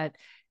think that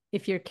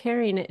if you're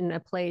carrying it in a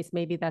place,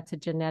 maybe that's a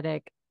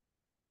genetic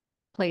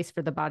place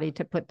for the body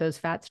to put those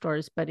fat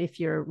stores. But if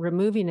you're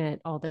removing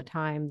it all the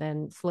time,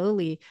 then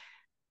slowly,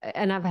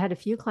 and I've had a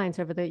few clients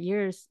over the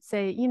years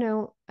say,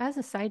 as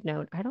a side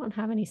note, I don't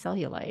have any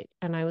cellulite.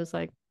 And I was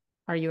like,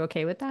 are you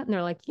okay with that? And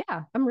they're like,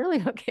 yeah, I'm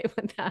really okay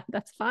with that.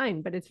 That's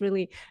fine. But it's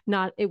really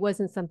not, it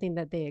wasn't something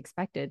that they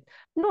expected,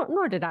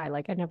 nor did I.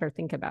 Like, I never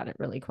think about it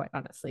really, quite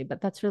honestly.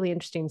 But that's really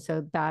interesting.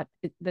 So that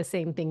the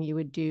same thing you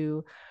would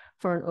do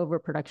for an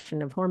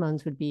overproduction of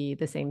hormones would be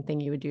the same thing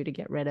you would do to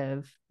get rid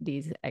of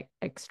these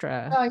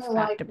extra Oh, you're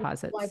fat like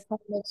deposits.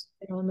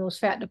 lipomas, those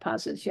fat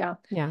deposits, yeah.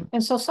 Yeah.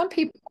 And so some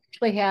people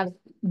actually have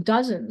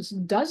dozens,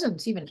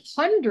 even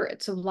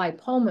hundreds of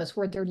lipomas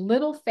where they're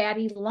little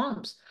fatty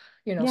lumps,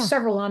 Yeah.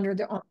 several under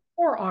their on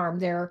forearm,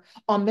 they're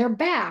on their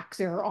back,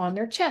 they're on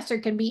their chest, there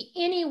can be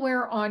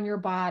anywhere on your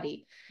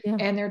body. Yeah.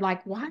 And they're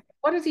like, what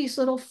are these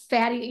little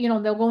fatty,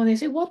 they'll go and they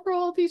say, what are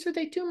all these? Are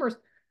they tumors?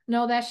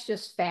 No, that's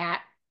just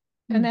fat.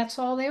 And Mm. that's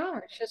all they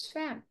are. It's just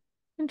fat.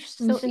 And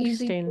So it's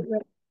easy to interesting.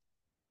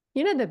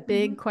 get rid of. The Mhm.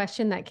 big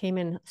question that came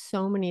in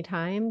so many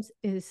times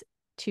is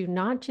to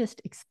not just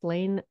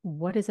explain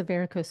what is a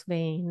varicose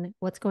vein,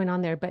 what's going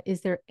on there, but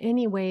is there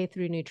any way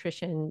through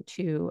nutrition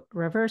to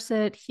reverse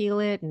it,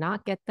 heal it,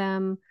 not get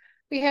them?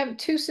 We have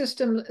two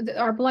systems.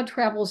 Our blood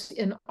travels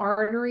in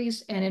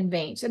arteries and in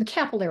veins and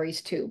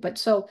capillaries too. But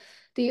so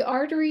the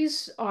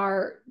arteries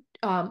are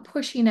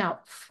pushing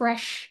out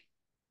fresh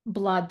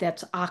blood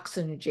that's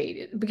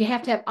oxygenated. We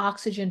have to have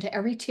oxygen to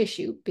every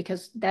tissue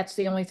because that's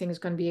the only thing that's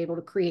going to be able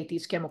to create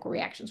these chemical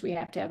reactions. We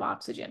have to have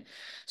oxygen.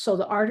 So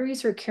the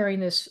arteries are carrying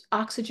this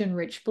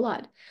oxygen-rich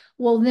blood.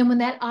 Well, then when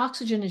that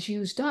oxygen is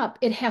used up,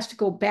 it has to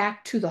go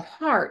back to the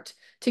heart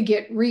to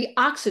get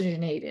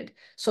reoxygenated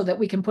so that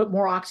we can put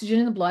more oxygen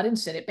in the blood and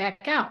send it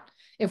back out.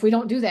 If we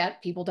don't do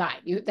that, people die.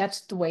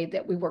 That's the way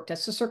that we work.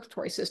 That's the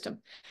circulatory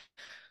system.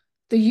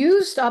 The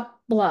used up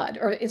blood,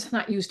 or it's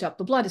not used up,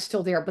 the blood is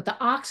still there, but the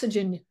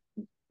oxygen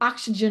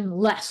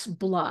less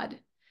blood.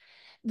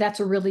 That's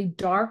a really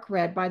dark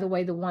red. By the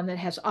way, the one that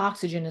has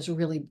oxygen is a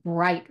really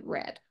bright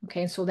red.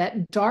 Okay, so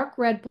that dark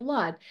red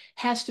blood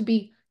has to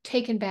be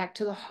taken back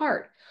to the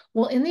heart.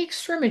 Well, in the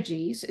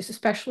extremities,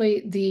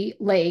 especially the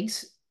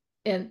legs,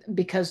 and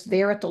because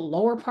they're at the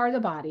lower part of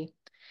the body,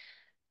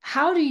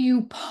 how do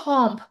you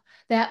pump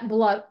that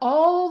blood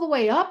all the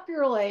way up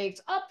your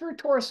legs, up your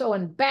torso,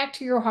 and back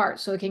to your heart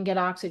so it can get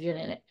oxygen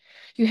in it?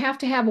 You have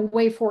to have a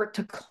way for it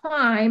to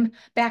climb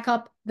back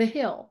up the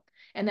hill.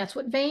 And that's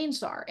what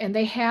veins are. And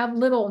they have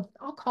little,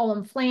 I'll call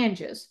them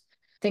flanges.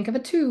 Think of a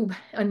tube.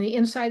 On the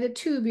inside of the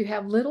tube, you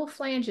have little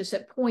flanges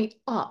that point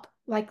up,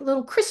 like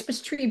little Christmas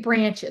tree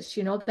branches,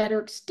 that are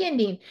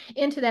extending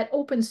into that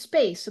open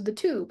space of the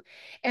tube.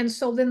 And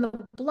so then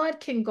the blood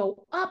can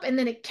go up and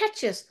then it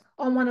catches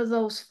on one of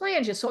those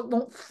flanges so it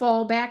won't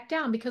fall back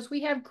down because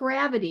we have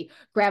gravity.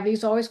 Gravity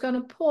is always going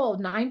to pull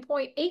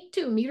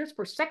 9.82 meters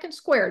per second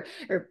squared,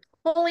 or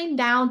pulling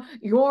down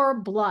your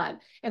blood.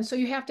 And so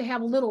you have to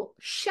have a little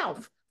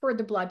shelf for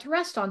the blood to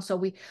rest on. So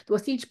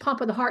with each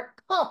pump of the heart,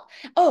 pump.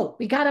 Oh,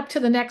 we got up to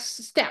the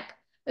next step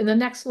in the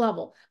next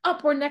level.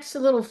 Up, we're next to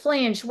the little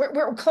flange.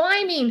 We're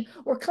climbing,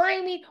 we're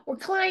climbing, we're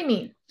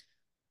climbing.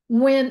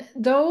 When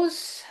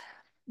those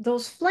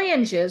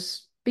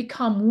flanges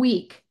become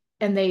weak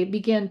and they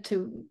begin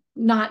to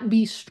not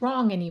be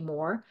strong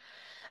anymore,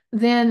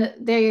 then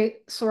they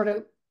sort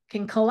of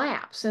can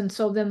collapse. And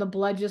so then the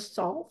blood just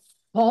all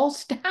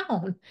falls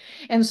down.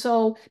 And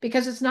so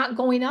because it's not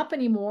going up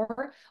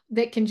anymore,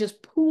 that can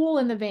just pool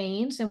in the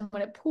veins. And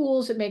when it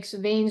pools, it makes the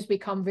veins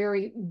become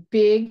very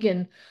big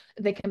and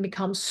they can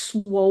become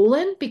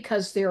swollen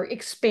because they're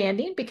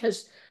expanding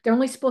because they're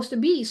only supposed to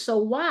be so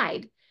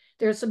wide.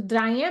 There's a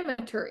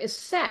diameter is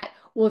set.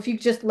 Well, if you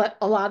just let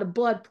a lot of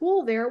blood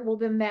pool there, well,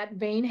 then that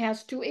vein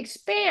has to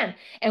expand.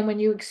 And when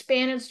you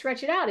expand and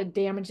stretch it out, it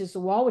damages the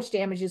wall, which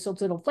damages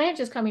those little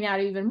flanges coming out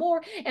even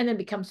more, and then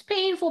becomes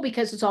painful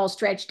because it's all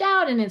stretched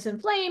out and it's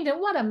inflamed, and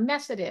what a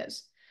mess it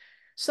is.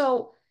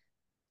 So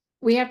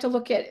we have to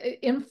look at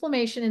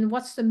inflammation, and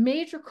what's the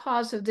major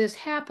cause of this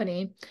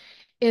happening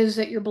is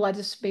that your blood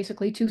is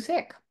basically too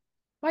thick.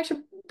 Why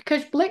should,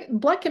 because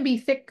blood can be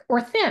thick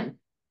or thin.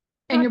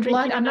 And Not your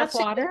blood, drinking I'm not enough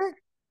saying water?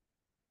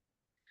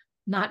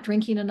 not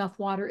drinking enough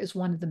water is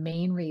one of the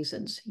main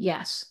reasons.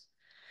 Yes.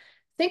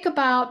 Think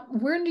about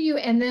when do you,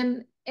 and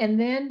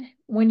then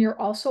when you're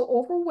also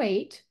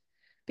overweight,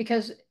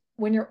 because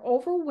when you're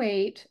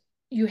overweight,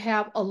 you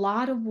have a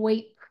lot of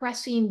weight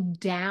pressing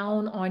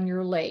down on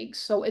your legs.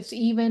 So it's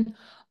even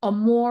a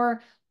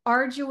more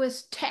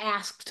arduous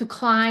task to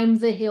climb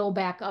the hill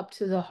back up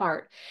to the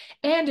heart.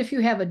 And if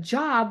you have a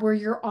job where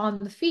you're on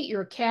the feet,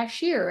 you're a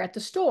cashier at the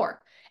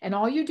store, and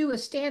all you do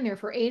is stand there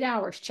for 8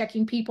 hours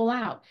checking people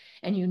out,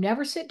 and you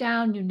never sit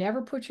down, you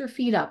never put your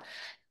feet up.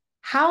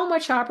 How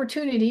much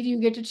opportunity do you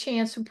get a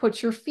chance to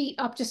put your feet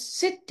up? Just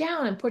sit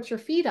down and put your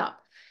feet up.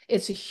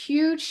 It's a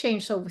huge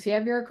change. So if you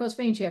have varicose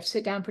veins, you have to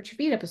sit down and put your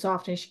feet up as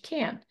often as you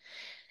can.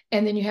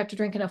 And then you have to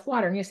drink enough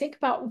water. And you think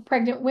about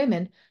pregnant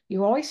women,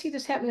 you always see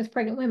this happening with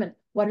pregnant women.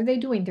 What are they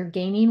doing? They're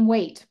gaining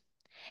weight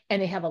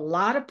and they have a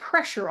lot of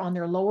pressure on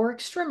their lower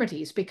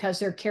extremities because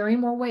they're carrying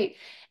more weight.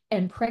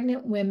 And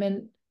pregnant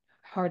women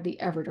hardly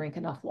ever drink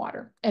enough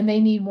water. And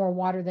they need more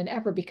water than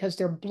ever because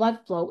their blood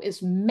flow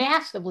is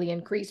massively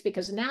increased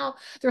because now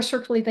they're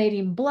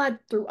circulating blood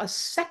through a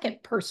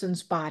second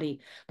person's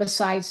body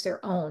besides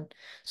their own.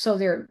 So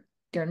they're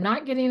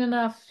not getting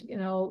enough,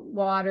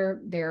 water.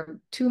 They're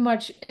too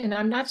much. And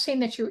I'm not saying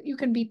that you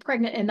can be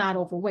pregnant and not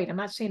overweight. I'm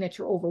not saying that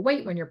you're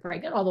overweight when you're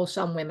pregnant, although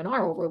some women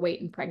are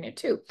overweight and pregnant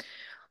too.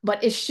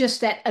 But it's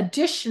just that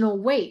additional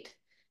weight.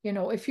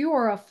 If you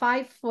are a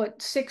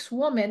 5'6"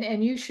 woman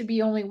and you should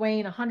be only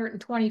weighing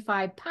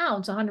 125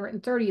 pounds,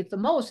 130 at the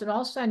most, and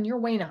all of a sudden you're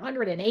weighing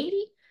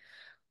 180,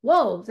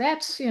 whoa,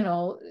 that's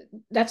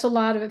a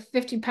lot of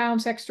 50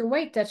 pounds extra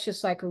weight. That's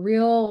just like a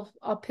real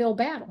uphill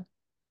battle.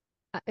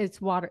 It's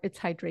water, it's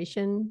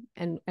hydration,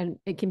 and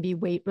it can be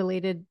weight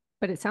related,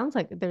 but it sounds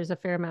like there's a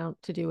fair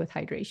amount to do with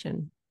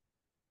hydration.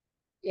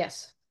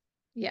 Yes.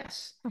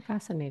 Yes. How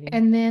fascinating.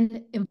 And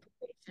then inflammation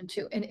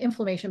too, and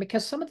inflammation,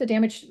 because some of the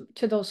damage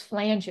to those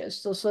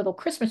flanges, those little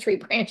Christmas tree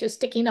branches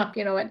sticking up,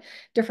 at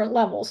different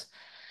levels,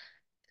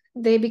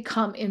 they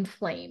become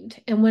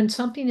inflamed. And when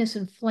something is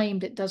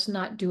inflamed, it does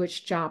not do its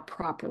job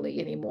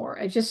properly anymore.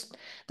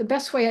 The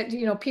best way,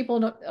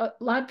 people, a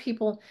lot of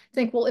people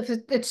think, well, if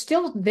it's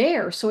still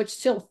there, so it's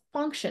still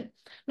function.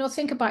 No,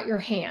 think about your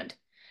hand.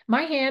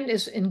 My hand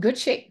is in good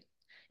shape.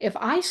 If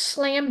I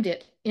slammed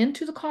it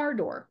into the car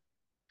door,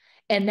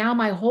 and now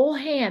my whole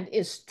hand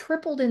is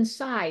tripled in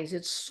size.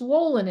 It's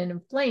swollen and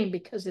inflamed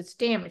because it's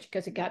damaged,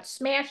 because it got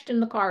smashed in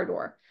the car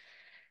door.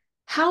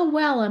 How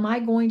well am I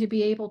going to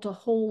be able to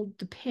hold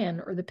the pen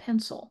or the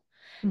pencil?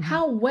 Mhm.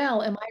 How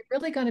well am I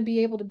really going to be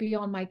able to be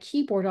on my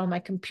keyboard, on my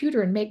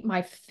computer, and make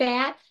my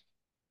fat,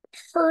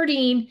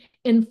 hurting,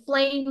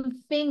 inflamed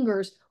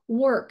fingers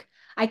work?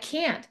 I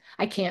can't.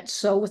 I can't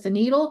sew with a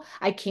needle.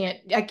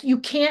 You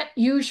can't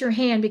use your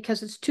hand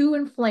because it's too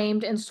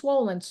inflamed and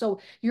swollen. So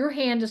your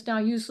hand is now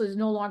useless,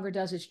 no longer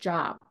does its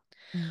job.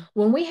 Mm.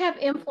 When we have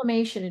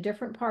inflammation in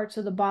different parts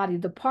of the body,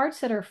 the parts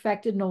that are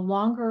affected no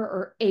longer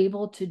are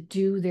able to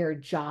do their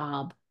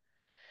job.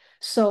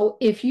 So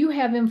if you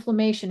have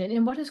inflammation,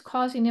 and what is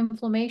causing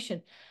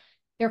inflammation?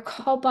 They're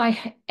called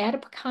by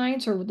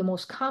adipokines are the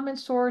most common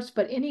source,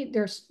 but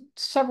there's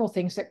several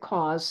things that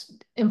cause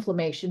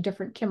inflammation,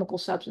 different chemical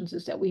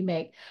substances that we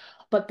make,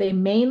 but they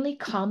mainly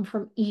come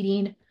from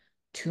eating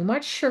too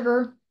much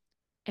sugar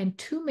and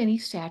too many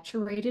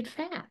saturated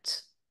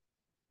fats.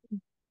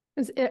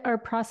 Are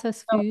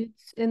processed So,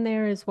 foods in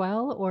there as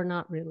well, or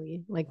not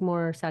really? Like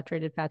more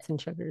saturated fats and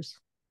sugars?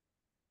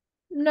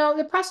 no,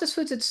 the processed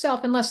foods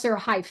itself, unless they're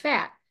high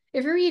fat.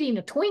 If you're eating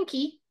a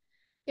Twinkie,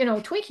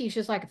 Twinkie is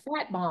just like a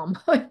fat bomb,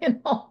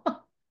 you know.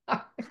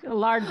 A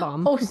lard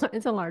bomb. Oh,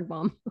 It's a lard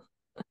bomb.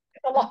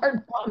 the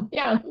lard bomb.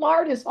 Yeah,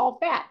 lard is all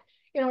fat.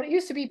 It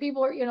used to be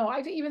people are,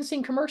 I've even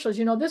seen commercials,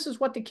 this is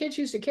what the kids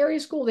used to carry to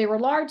school. They were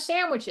lard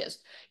sandwiches,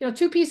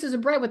 two pieces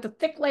of bread with a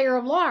thick layer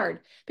of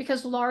lard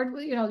because lard,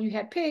 you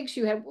had pigs,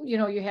 you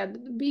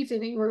had beef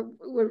and you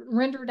were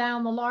render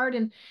down the lard.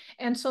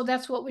 And so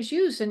that's what was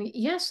used. And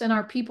yes, and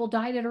our people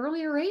died at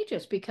earlier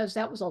ages because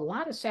that was a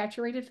lot of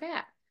saturated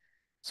fat.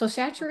 So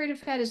saturated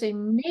fat is a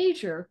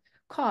major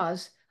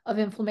cause of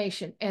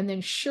inflammation. And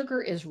then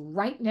sugar is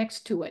right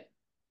next to it.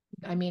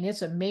 I mean,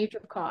 it's a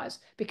major cause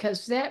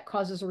because that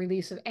causes a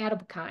release of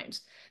adipokines.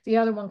 The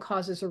other one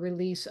causes a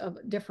release of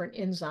different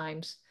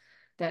enzymes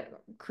that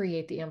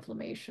create the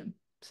inflammation.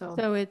 So,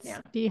 So it's yeah.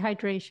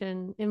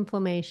 dehydration,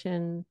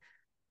 inflammation,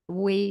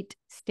 weight,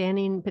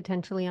 standing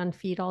potentially on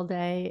feet all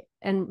day,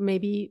 and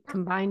maybe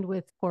combined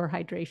with poor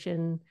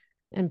hydration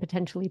and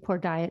potentially poor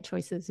diet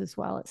choices as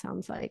well. It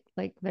sounds like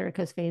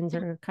varicose veins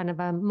are kind of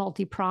a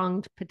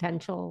multi-pronged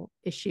potential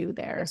issue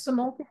there. It's a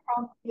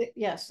multi-pronged,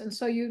 yes. And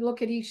so you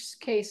look at each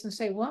case and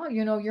say, well,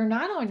 you're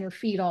not on your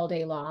feet all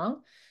day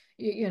long,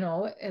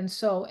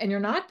 and you're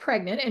not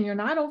pregnant and you're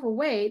not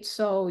overweight.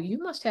 So you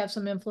must have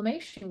some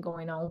inflammation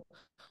going on.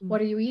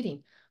 What are you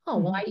eating? Oh,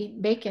 well, Mm-hmm. I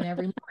eat bacon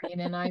every morning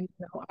and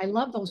I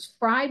love those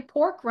fried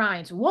pork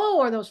rinds.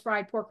 Whoa, are those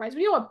fried pork rinds?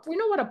 You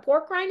know what a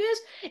pork rind is?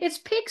 It's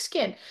pig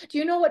skin. Do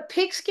you know what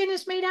pig skin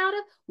is made out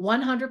of?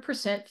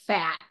 100%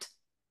 fat.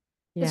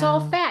 It's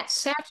all Yeah. fat,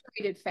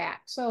 saturated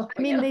fat. So,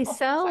 I mean, they it's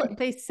sell like,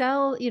 they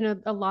sell,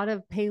 a lot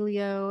of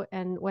paleo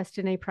and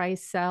Weston A.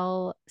 Price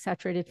sell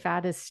saturated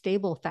fat as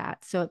stable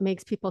fat. So it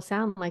makes people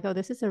sound like, oh,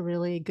 this is a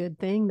really good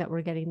thing that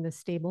we're getting this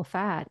stable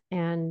fat.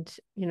 And,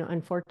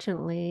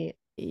 unfortunately,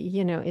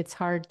 it's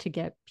hard to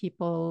get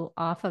people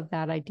off of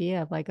that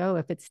idea of like, oh,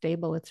 if it's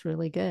stable, it's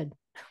really good.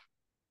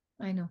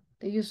 I know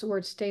they use the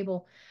word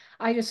stable.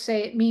 I just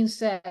say it means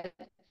that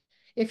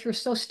If you're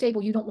so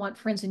stable, you don't want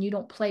friends and you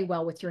don't play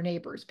well with your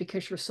neighbors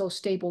because you're so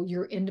stable,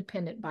 you're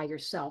independent by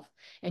yourself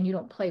and you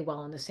don't play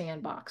well in the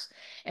sandbox.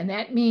 And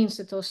that means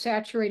that those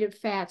saturated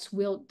fats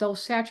will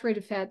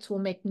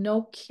make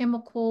no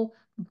chemical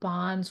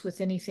bonds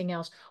with anything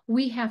else.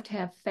 We have to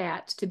have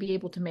fats to be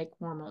able to make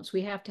hormones.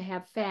 We have to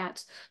have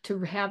fats to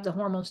have the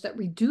hormones that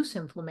reduce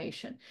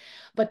inflammation.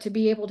 But to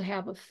be able to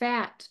have a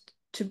fat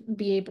to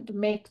be able to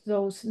make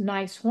those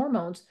nice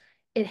hormones,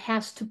 it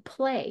has to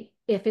play.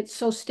 If it's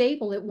so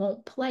stable, it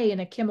won't play in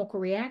a chemical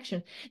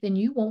reaction, then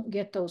you won't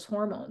get those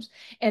hormones.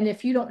 And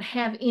if you don't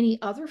have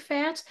any other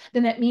fats,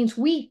 then that means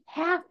we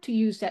have to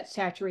use that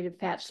saturated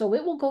fat. So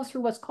it will go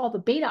through what's called the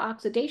beta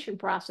oxidation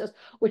process,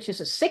 which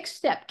is a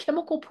 6-step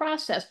chemical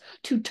process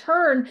to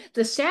turn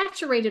the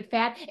saturated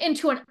fat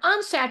into an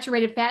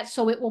unsaturated fat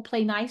so it will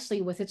play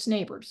nicely with its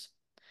neighbors.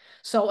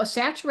 So a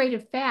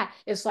saturated fat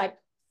is like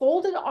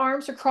folded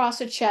arms across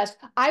the chest.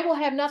 I will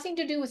have nothing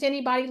to do with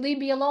anybody. Leave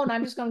me alone.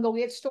 I'm just going to go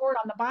get stored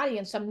on the body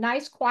in some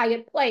nice,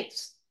 quiet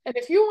place. And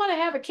if you want to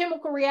have a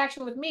chemical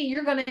reaction with me,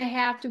 you're going to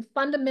have to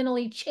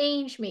fundamentally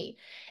change me.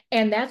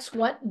 And that's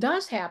what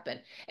does happen.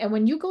 And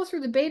when you go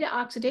through the beta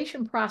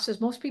oxidation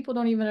process, most people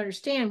don't even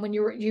understand when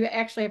you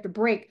actually have to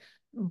break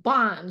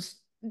bonds,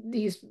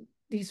 these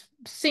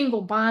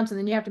single bonds, and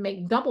then you have to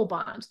make double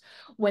bonds.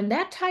 When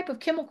that type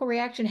of chemical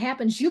reaction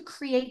happens, you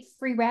create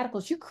free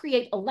radicals. You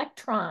create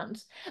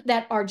electrons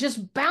that are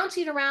just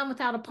bouncing around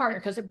without a partner.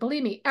 Because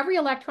believe me, every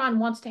electron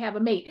wants to have a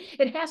mate.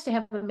 It has to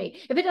have a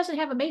mate. If it doesn't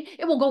have a mate,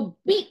 it will go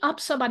beat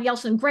up somebody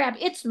else and grab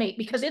its mate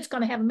because it's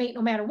going to have a mate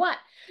no matter what.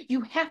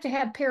 You have to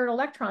have paired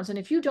electrons. And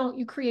if you don't,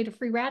 you create a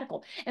free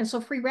radical. And so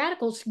free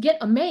radicals to get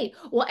a mate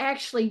will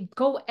actually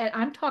go at,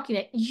 I'm talking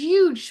at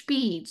huge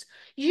speeds.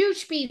 Huge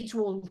speeds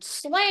will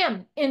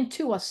slam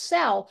into a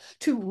cell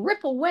to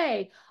rip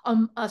away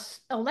a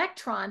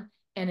electron,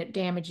 and it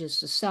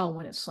damages the cell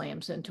when it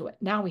slams into it.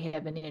 Now we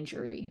have an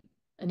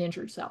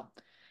injured cell.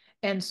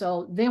 And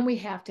so then we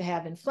have to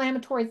have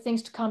inflammatory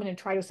things to come in and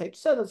try to say,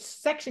 so to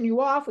section you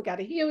off, we got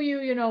to heal you,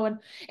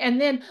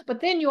 but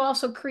then you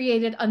also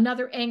created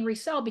another angry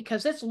cell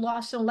because it's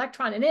lost an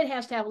electron and it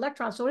has to have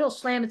electrons. So it'll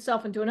slam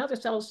itself into another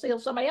cell to steal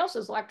somebody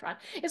else's electron.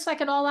 It's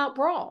like an all-out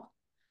brawl.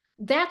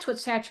 That's what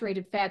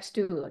saturated fats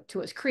do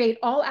to us, create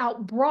all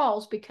out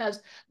brawls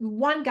because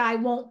one guy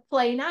won't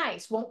play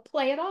nice, won't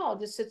play at all,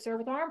 just sits there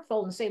with arm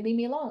folded and say, leave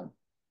me alone.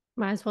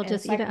 Might as well And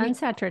just it's eat like, an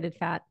unsaturated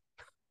fat.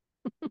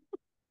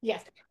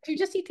 yes, if you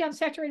just eat the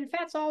unsaturated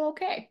fats, all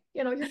okay.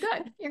 You're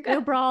good. You're good.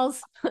 No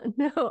brawls,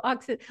 no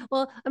oxid.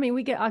 Well, I mean,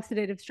 we get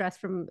oxidative stress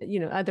from,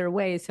 other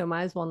ways, so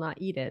might as well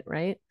not eat it,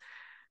 right?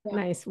 Yeah.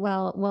 Nice.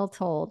 Well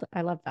told.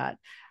 I love that.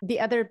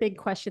 The other big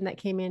question that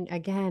came in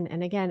again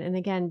and again and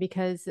again,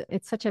 because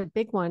it's such a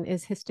big one,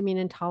 is histamine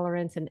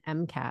intolerance and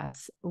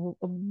MCAS.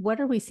 What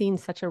are we seeing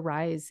such a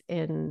rise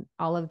in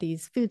all of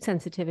these food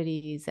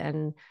sensitivities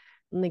and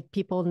like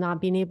people not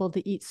being able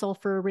to eat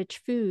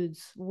sulfur-rich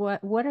foods?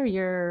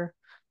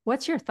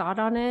 What's your thought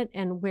on it,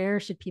 and where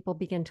should people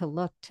begin to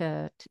look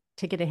to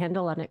get a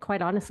handle on it?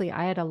 Quite honestly,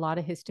 I had a lot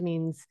of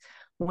histamines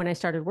when I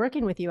started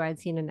working with you. I had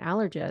seen an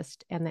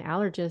allergist, and the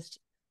allergist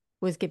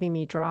was giving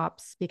me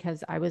drops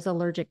because I was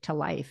allergic to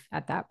life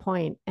at that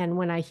point. And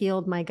when I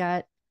healed my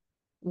gut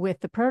with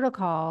the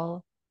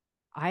protocol,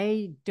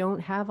 I don't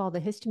have all the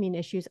histamine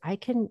issues. I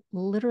can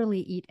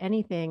literally eat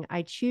anything.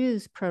 I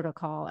choose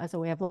protocol as a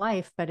way of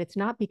life, but it's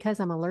not because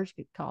I'm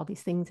allergic to all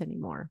these things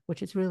anymore,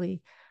 which is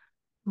really,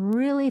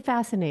 really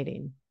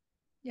fascinating.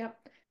 Yep.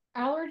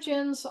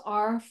 Allergens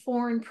are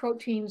foreign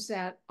proteins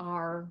that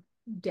are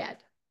dead.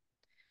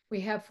 We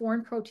have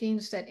foreign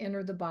proteins that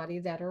enter the body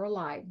that are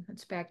alive.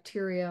 It's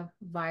bacteria,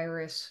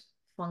 virus,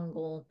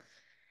 fungal,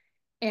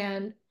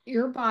 and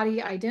your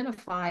body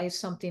identifies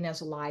something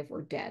as alive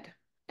or dead,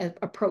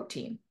 a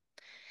protein.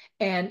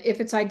 And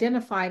if it's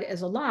identified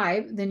as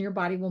alive, then your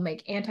body will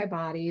make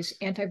antibodies,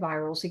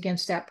 antivirals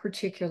against that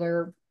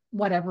particular,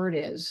 whatever it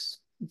is,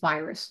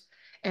 virus,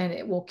 and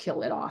it will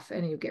kill it off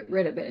and you get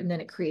rid of it. And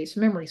then it creates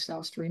memory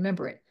cells to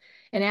remember it.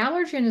 An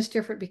allergen is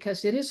different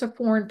because it is a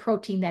foreign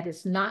protein that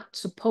is not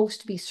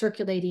supposed to be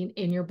circulating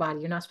in your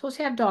body. You're not supposed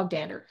to have dog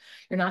dander.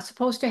 You're not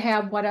supposed to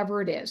have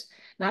whatever it is.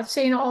 Not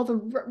saying all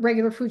the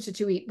regular foods that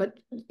you eat, but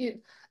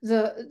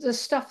the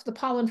stuff, the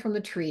pollen from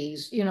the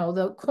trees,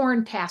 the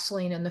corn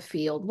tasseling in the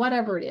field,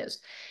 whatever it is.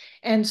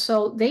 And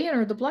so they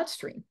enter the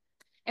bloodstream.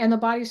 And the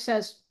body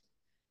says,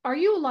 are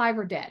you alive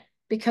or dead?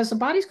 Because the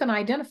body's going to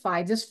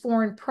identify this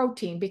foreign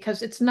protein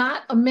because it's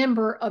not a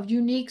member of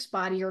Unique's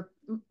body or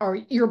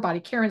your body,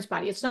 Karen's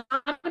body. It's not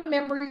a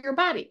member of your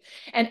body.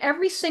 And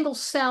every single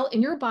cell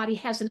in your body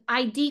has an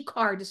ID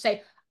card to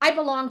say, I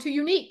belong to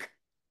Unique.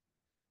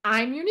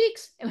 I'm Unique.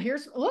 And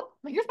here's my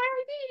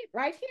ID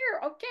right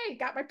here. Okay,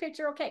 got my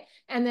picture. Okay.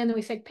 And then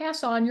we say,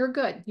 pass on, you're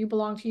good. You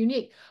belong to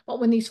Unique. But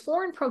when these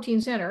foreign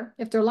proteins enter,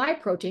 if they're live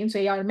proteins,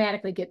 they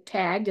automatically get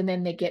tagged and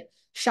then they get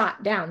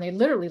shot down. They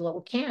literally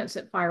little cannons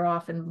that fire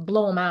off and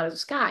blow them out of the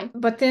sky.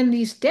 But then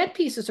these dead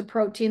pieces of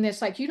protein,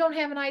 that's like, you don't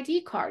have an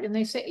ID card. And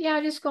they say,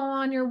 yeah, just go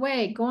on your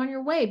way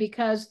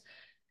because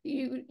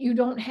you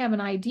don't have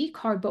an ID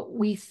card, but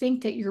we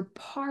think that you're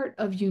part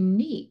of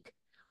unique.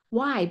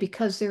 Why?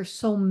 Because there's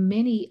so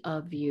many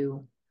of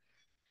you.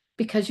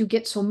 Because you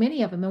get so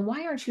many of them. And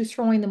why aren't you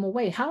throwing them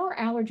away? How are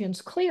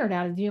allergens cleared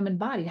out of the human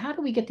body? How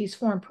do we get these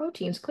foreign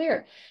proteins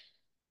cleared?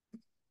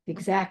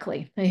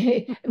 Exactly.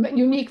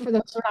 Unique for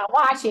those who are not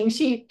watching.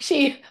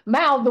 She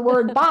mouthed the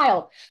word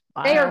bile.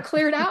 They are Bile.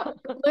 cleared out of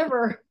the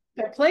liver.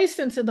 They're placed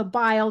into the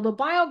bile. The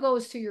bile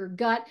goes to your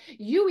gut.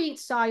 You eat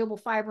soluble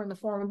fiber in the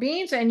form of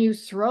beans and you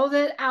throw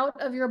that out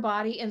of your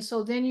body. And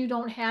so then you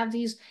don't have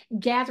these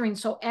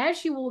gatherings. So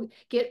as you will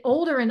get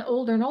older and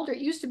older and older, it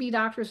used to be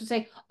doctors would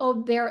say,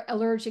 oh, they're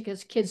allergic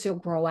as kids, they'll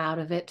grow out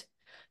of it.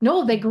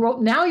 No, they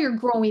grow. Now you're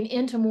growing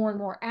into more and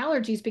more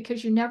allergies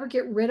because you never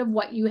get rid of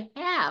what you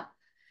have.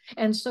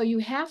 And so you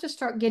have to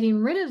start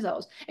getting rid of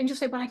those. And you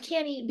say, but I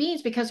can't eat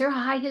beans because they're a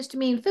high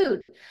histamine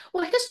food.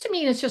 Well,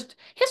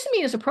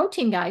 histamine is a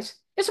protein, guys.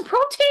 It's a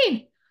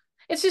protein.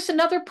 It's just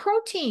another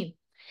protein.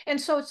 And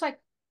so it's like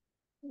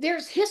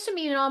there's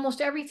histamine in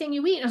almost everything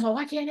you eat. And so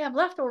I can't have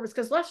leftovers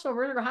because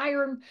leftovers are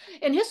higher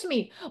in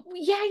histamine.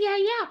 Yeah, yeah,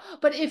 yeah.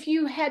 But if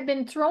you had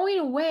been throwing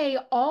away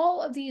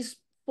all of these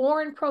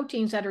foreign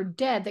proteins that are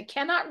dead, that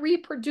cannot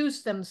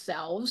reproduce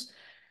themselves,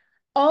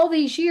 all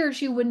these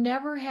years, you would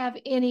never have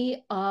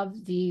any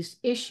of these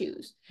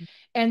issues.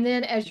 And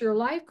then as your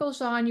life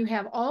goes on, you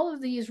have all of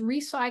these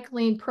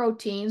recycling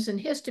proteins and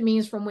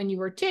histamines from when you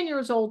were 10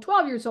 years old,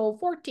 12 years old,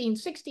 14,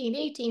 16,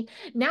 18.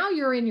 Now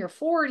you're in your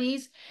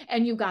 40s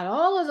and you've got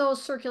all of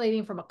those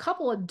circulating from a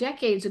couple of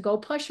decades ago,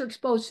 plus you're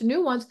exposed to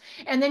new ones.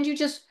 And then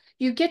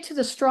you get to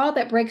the straw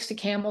that breaks the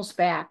camel's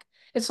back.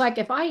 It's like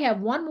if I have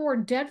one more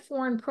dead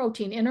foreign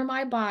protein enter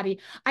my body,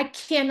 I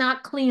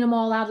cannot clean them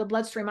all out of the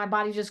bloodstream. My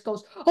body just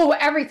goes, oh,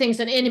 everything's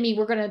an enemy.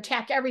 We're going to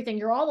attack everything.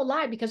 You're all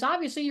alive because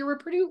obviously you're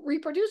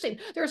reproducing.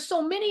 There's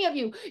so many of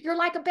you. You're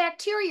like a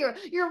bacteria.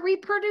 You're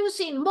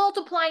reproducing,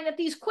 multiplying at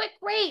these quick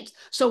rates.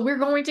 So we're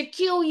going to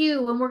kill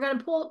you and we're going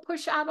to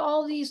push out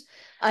all these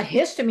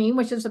histamine,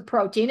 which is a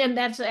protein, and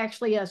that's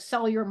actually a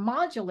cellular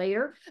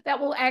modulator that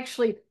will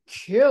actually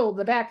kill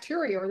the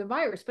bacteria or the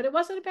virus. But it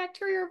wasn't a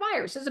bacteria or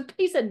virus. It's a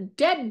piece of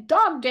dead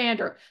dog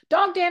dander.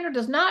 Dog dander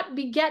does not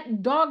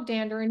beget dog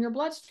dander in your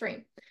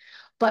bloodstream.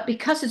 But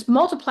because it's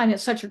multiplying at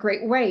such a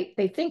great rate,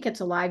 they think it's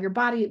alive. Your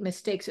body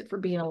mistakes it for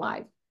being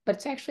alive, but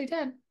it's actually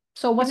dead.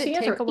 So Can what's it the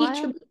take answer? a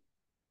while?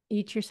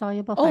 Eat your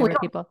soluble Oh, fiber,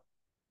 people.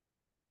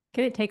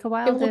 Can it take a it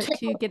while will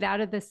to get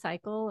out of this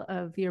cycle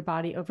of your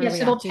body yes,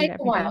 it'll overreacting to take a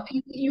everything? while.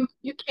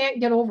 You can't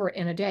get over it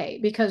in a day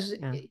because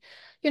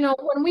Yeah.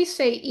 when we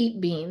say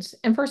eat beans,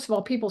 and first of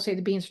all, people say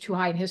the beans are too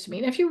high in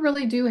histamine. If you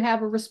really do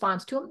have a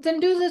response to them, then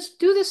do this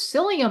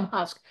psyllium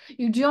husk.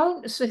 You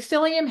don't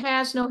psyllium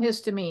has no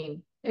histamine.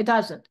 It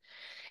doesn't.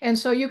 And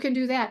so you can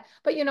do that.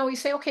 But we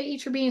say, okay,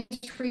 eat your beans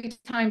 3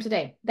 times a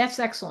day. That's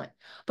excellent.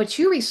 But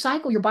you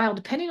recycle your bile,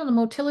 depending on the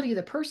motility of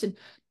the person,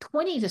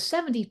 20 to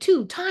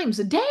 72 times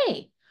a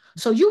day.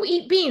 So you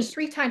eat beans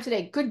 3 times a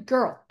day. Good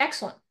girl.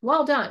 Excellent.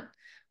 Well done.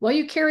 Well,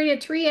 you carried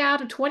it 3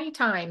 out of 20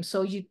 times.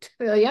 So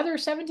the other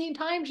 17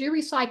 times, you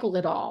recycled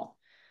it all.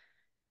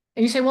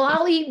 And you say, well,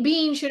 I'll eat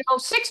beans,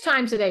 6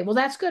 times a day. Well,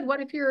 that's good.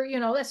 What if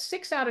that's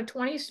 6 out of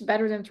 20 is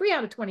better than 3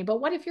 out of 20. But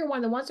what if you're one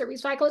of the ones that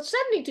recycle it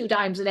 72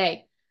 times a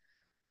day?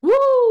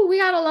 Woo, we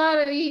got a lot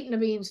of eating the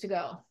beans to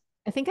go.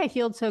 I think I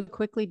healed so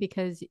quickly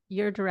because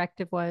your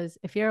directive was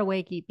if you're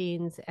awake, eat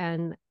beans.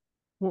 And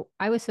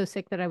I was so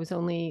sick that I was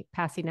only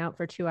passing out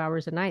for 2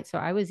 hours a night. So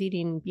I was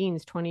eating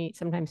beans 20,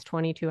 sometimes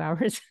 22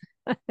 hours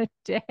a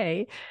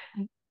day.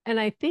 And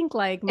I think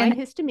like my And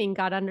histamine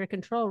got under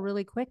control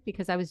really quick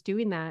because I was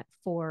doing that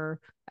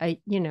for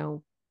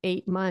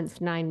 8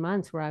 months, 9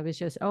 months where I was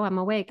just, oh, I'm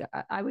awake.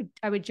 I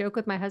would joke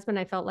with my husband.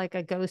 I felt like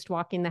a ghost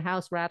walking the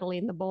house,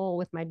 rattling the bowl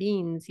with my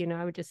beans.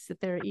 I would just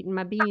sit there eating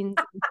my beans.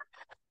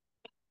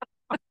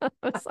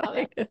 It's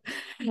like,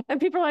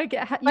 and people are like,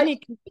 but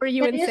Unique, were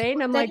you that is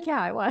insane? I'm that like,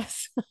 yeah, I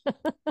was.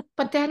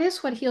 but that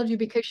is what healed you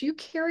because you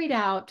carried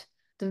out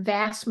the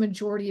vast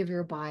majority of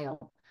your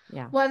bile.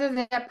 Yeah. Whether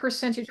that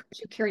percentage was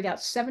you carried out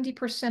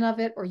 70%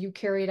 of it or you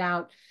carried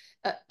out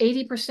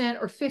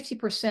 80% or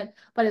 50%,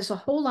 but it's a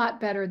whole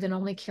lot better than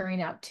only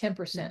carrying out Yeah.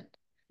 10%.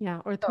 Yeah.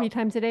 Or So, 3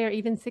 times a day, or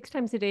even 6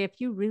 times a day. If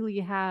you really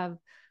have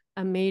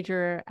a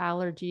major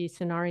allergy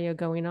scenario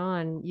going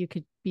on, you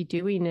could be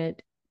doing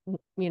it,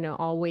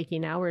 all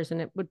waking hours.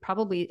 And it would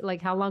probably,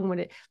 like, how long would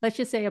it, let's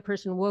just say a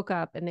person woke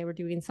up and they were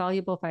doing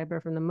soluble fiber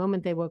from the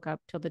moment they woke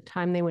up till the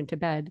time they went to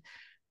bed.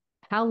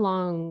 How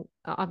long,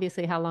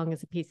 obviously, how long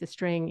is a piece of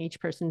string? Each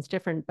person's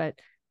different, but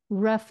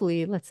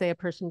roughly, let's say a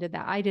person did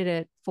that. I did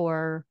it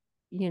for,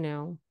 you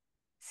know,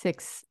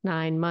 6,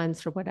 9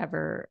 months or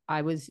whatever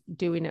I was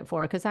doing it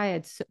for. Because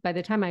by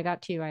the time I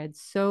got to you, I had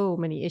so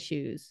many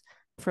issues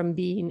from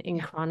being in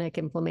yeah. chronic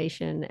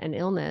inflammation and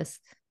illness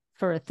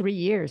for 3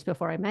 years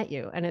before I met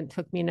you. And it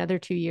took me another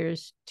 2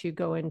 years to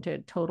go into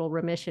total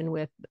remission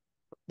with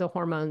the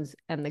hormones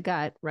and the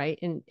gut, right?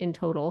 In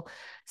total.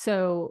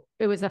 So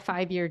it was a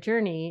 5-year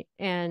journey.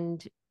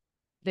 And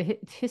the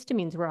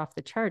histamines were off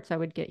the charts. I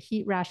would get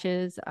heat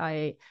rashes.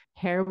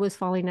 Hair was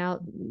falling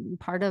out.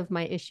 Part of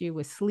my issue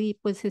with sleep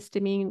was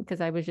histamine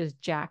because I was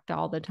just jacked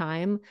all the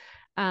time.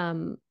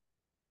 Um,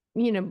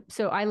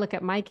 so I look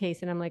at my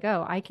case and I'm like,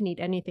 oh, I can eat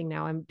anything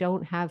now. I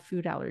don't have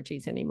food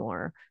allergies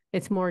anymore.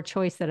 It's more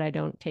choice that I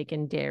don't take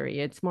in dairy.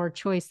 It's more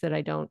choice that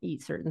I don't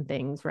eat certain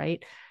things,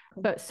 right?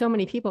 But so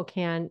many people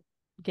can't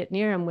get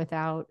near them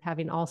without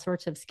having all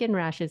sorts of skin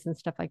rashes and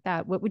stuff like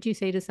that. What would you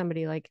say to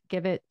somebody like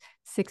give it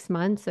 6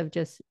 months of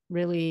just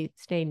really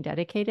staying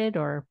dedicated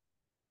or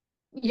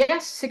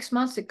Yes, 6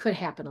 months. It could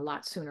happen a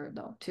lot sooner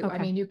though, too. I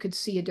okay. mean, you could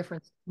see a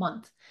difference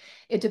month.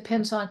 It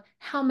depends on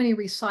how many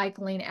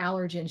recycling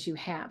allergens you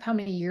have, how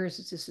many years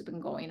has this been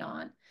going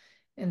on.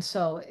 And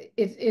so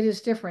it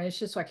is different. It's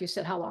just like you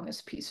said, how long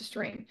is a piece of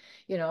string?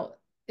 You know,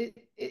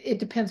 it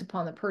depends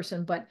upon the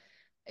person, but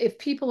if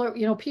people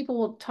are, people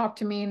will talk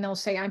to me and they'll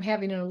say, I'm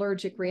having an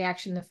allergic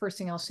reaction. The first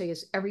thing I'll say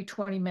is every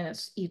 20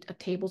 minutes, eat a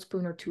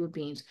tablespoon or two of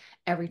beans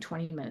every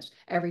 20 minutes,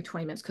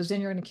 because then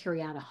you're going to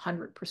carry out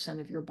 100%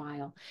 of your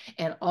bile.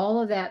 And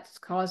all of that's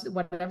caused,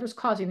 whatever's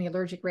causing the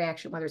allergic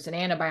reaction, whether it's an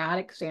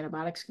antibiotic, because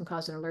antibiotics can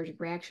cause an allergic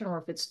reaction, or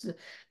if it's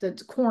the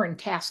corn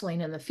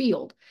tasseling in the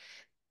field,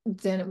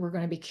 then we're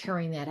going to be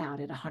carrying that out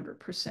at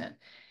 100%.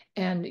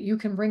 And you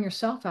can bring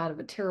yourself out of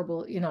a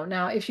terrible,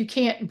 now if you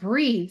can't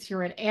breathe,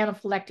 you're in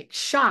anaphylactic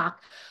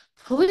shock.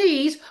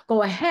 Please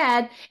go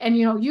ahead and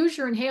use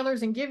your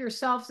inhalers and give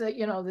yourself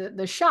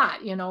the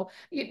shot. You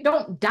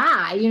don't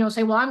die.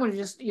 Say, well, I'm going to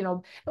just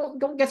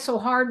don't get so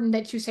hardened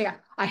that you say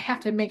I have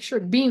to make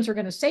sure beans are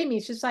going to save me.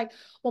 It's just like,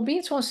 well,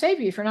 beans won't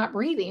save you if you're not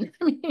breathing.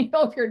 I mean,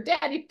 if you're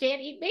dead, you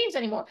can't eat beans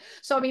anymore.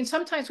 So I mean,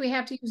 sometimes we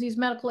have to use these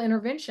medical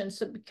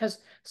interventions because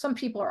some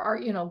people are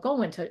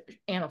go into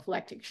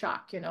anaphylactic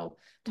shock,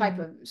 type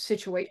Mm. of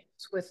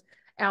situations with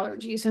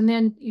allergies. And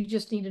then you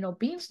just need to know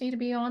beans need to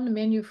be on the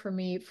menu for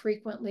me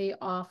frequently,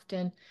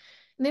 often.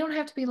 And they don't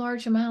have to be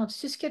large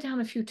amounts. Just get down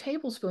a few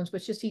tablespoons,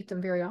 but just eat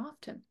them very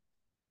often.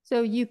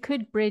 So you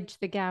could bridge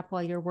the gap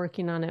while you're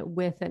working on it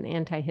with an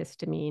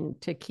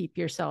antihistamine to keep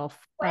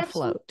yourself Oh,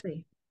 afloat.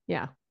 absolutely.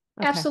 Yeah. Okay.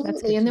 That's Absolutely.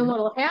 good And to then know. what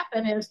will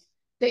happen is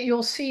that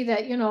you'll see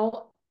that,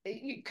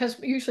 because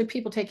usually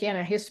people take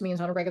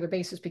antihistamines on a regular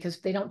basis, because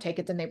if they don't take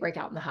it, then they break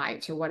out in the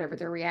hives or whatever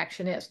their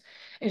reaction is.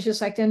 And it's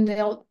just like then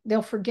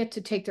they'll forget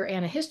to take their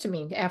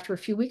antihistamine after a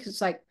few weeks.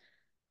 It's like,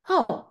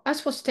 oh, I'm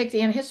supposed to take the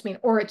antihistamine,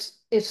 or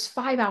it's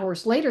 5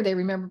 hours later they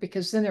remember,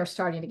 because then they're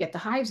starting to get the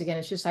hives again.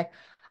 It's just like,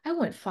 I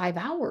went 5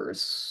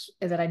 hours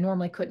that I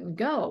normally couldn't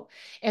go.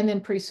 And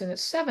then pretty soon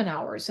it's 7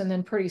 hours, and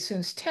then pretty soon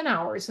it's 10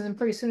 hours, and then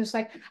pretty soon it's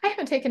like, I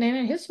haven't taken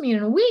antihistamine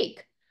in a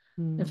week.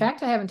 In Mm.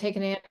 fact, I haven't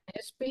taken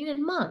antihistamine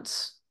in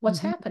months. What's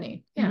Hmm.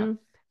 happening? Yeah. Hmm.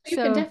 So you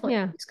can So definitely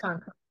yeah, use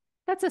concrete,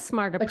 that's a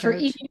smart but you're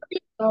approach. eating your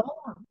meat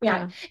all along. Yeah,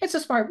 Yeah. it's a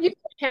smart. You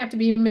don't have to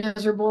be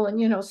miserable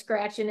and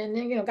scratching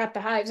and got the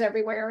hives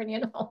everywhere,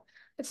 and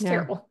it's Yeah.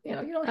 terrible. You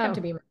don't have to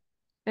Oh, be. No.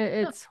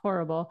 it's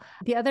horrible.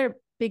 The other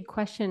big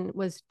question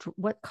was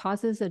what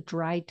causes a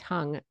dry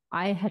tongue?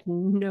 I had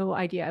no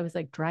idea. I was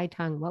like, dry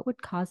tongue. What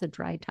would cause a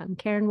dry tongue?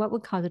 Karen, what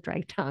would cause a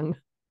dry tongue?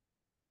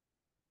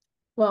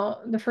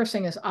 Well, the first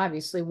thing is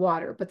obviously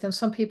water, but then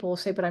some people will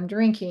say, but I'm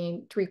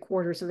drinking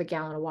 3/4 of a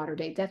gallon of water a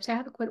day. That's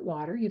adequate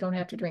water. You don't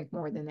have to drink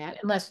more than that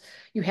unless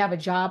you have a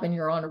job and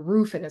you're on a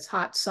roof and it's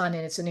hot sun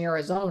and it's in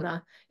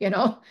Arizona,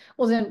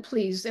 well, then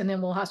please. And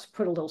then we'll have to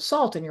put a little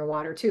salt in your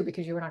water too,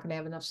 because you're not going to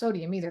have enough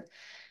sodium either.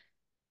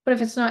 But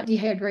if it's not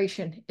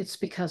dehydration, it's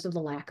because of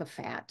the lack of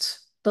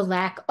fats, the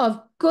lack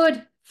of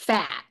good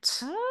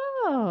fats.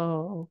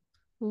 Oh,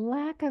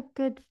 lack of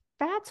good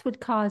fats would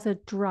cause a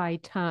dry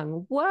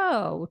tongue.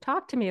 Whoa,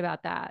 talk to me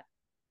about that.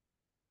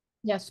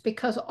 Yes,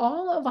 because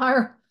all of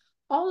our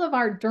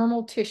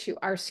dermal tissue,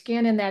 our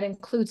skin, and that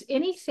includes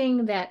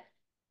anything that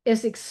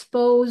is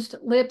exposed,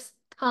 lips,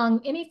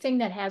 tongue, anything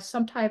that has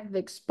some type of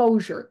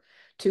exposure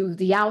to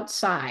the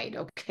outside,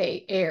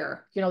 okay,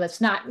 air,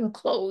 that's not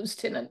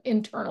enclosed in an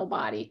internal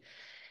body.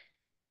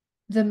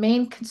 The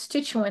main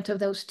constituent of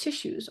those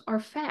tissues are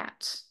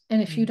fats.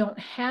 And if you Mm. don't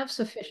have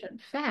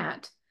sufficient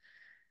fat,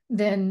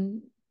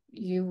 then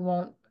you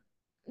won't,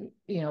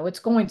 it's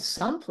going to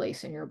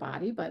someplace in your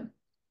body, but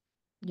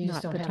you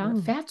just Not don't the have enough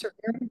tongue. fats, or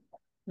very,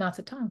 not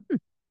the tongue. That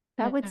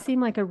Yeah. would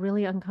seem like a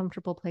really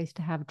uncomfortable place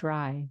to have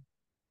dry.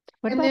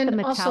 What And about the then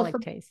also metallic for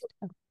taste?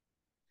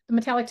 the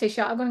metallic taste,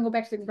 yeah, I'm going to go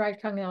back to the dry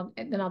tongue,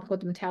 and then I'll go to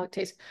the metallic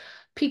taste.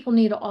 People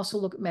need to also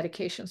look at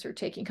medications they're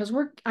taking, because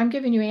I'm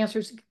giving you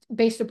answers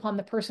based upon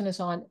the person is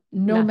on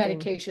no Nothing.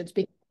 medications.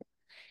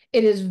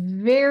 It is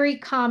very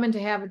common to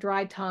have a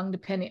dry tongue,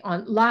 depending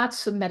on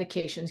lots of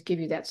medications give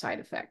you that side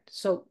effect.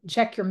 So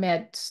check your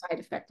med side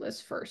effect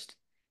list first,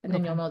 and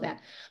then you'll Okay. know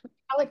that.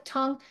 Metallic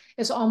tongue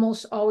is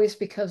almost always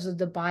because of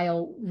the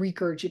bile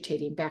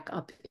regurgitating back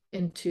up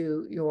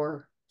into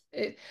your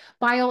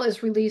Bile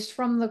is released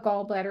from the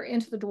gallbladder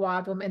into the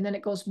duodenum, and then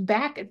it goes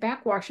back, it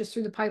backwashes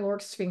through the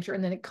pyloric sphincter,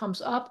 and then it comes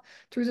up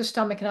through the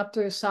stomach and up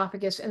through the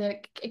esophagus, and then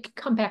it can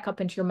come back up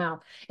into your mouth.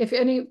 If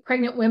any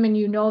pregnant women,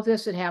 you know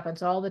this, it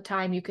happens all the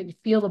time. You can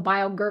feel the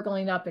bile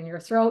gurgling up in your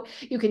throat.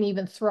 You can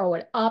even throw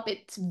it up.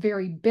 It's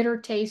very bitter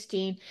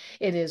tasting.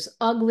 It is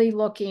ugly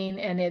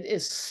looking, and it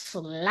is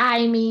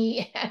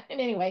slimy. And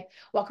anyway,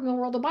 welcome to the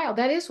world of bile.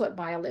 That is what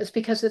bile is,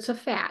 because it's a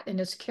fat and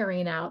it's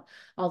carrying out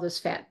all this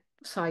fat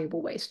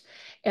soluble waste.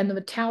 And the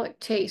metallic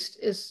taste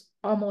is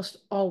almost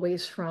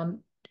always from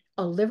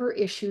a liver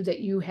issue, that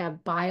you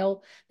have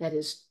bile that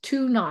is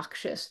too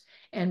noxious.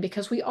 And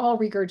because we all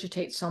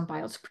regurgitate some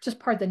bile, it's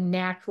just part of the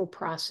natural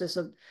process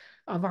of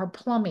our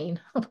plumbing.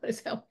 What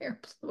is that?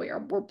 We're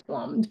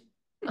plumbed.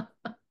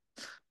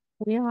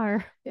 We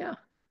are. Yeah.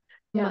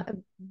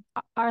 M-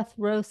 Yeah.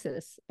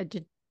 Arthrosis, a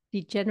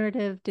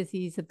degenerative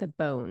disease of the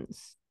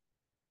bones.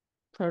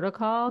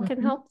 Protocol can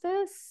Mhm. help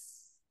this.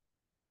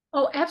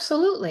 Oh,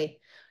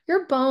 absolutely.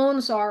 Your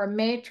bones are a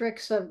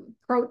matrix of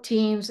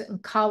proteins and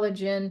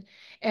collagen.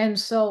 And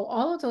so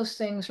all of those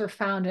things are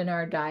found in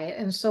our diet.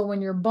 And so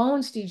when your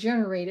bones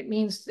degenerate, it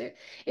means that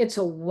it's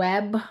a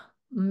web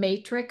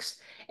matrix.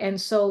 And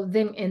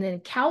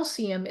then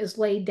calcium is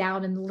laid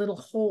down in the little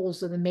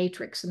holes of the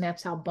matrix, and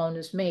that's how bone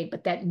is made.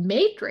 But that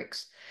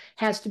matrix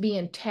has to be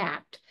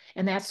intact.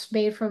 And that's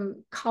made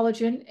from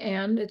collagen,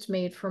 and it's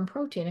made from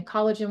protein. And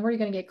collagen, where are you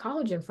going to get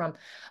collagen from?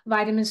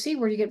 Vitamin C,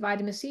 where do you get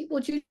vitamin C?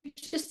 Would you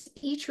just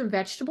eat your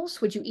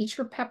vegetables? Would you eat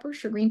your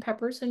peppers, your green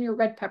peppers, and your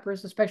red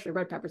peppers? Especially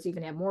red peppers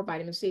even have more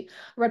vitamin C.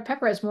 Red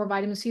pepper has more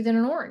vitamin C than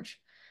an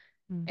orange,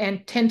 Mm.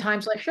 and 10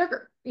 times less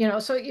sugar.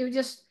 So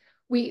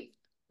we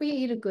we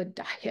eat a good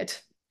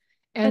diet,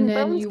 and And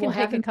then bones you will can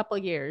take have a couple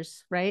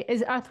years, right?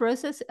 Is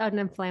arthrosis an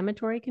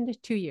inflammatory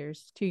condition? 2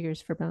 years, 2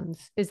 years for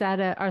bones. Is that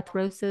a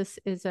arthrosis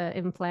is that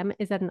an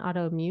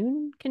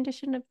autoimmune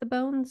condition of the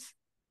bones?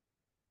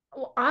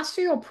 well,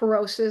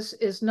 osteoporosis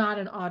is not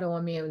an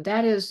autoimmune.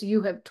 That is,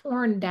 you have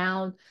torn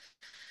down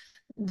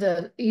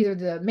the either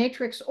the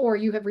matrix, or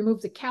you have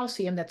removed the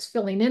calcium that's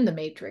filling in the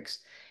matrix.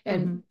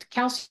 Mm-hmm. And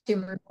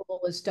calcium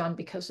removal is done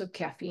because of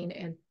caffeine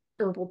and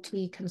herbal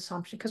tea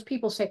consumption. Because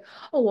people say,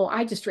 oh, well,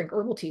 I just drink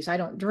herbal teas, I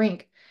don't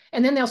drink.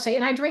 And then they'll say,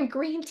 and I drink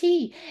green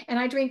tea and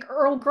I drink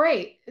Earl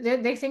Grey.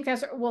 They think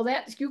that's, well,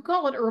 that you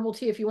call it herbal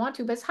tea if you want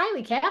to, but it's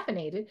highly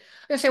caffeinated.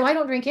 They say, well, I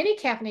don't drink any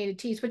caffeinated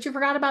teas, but you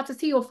forgot about the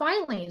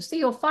theophyllenes.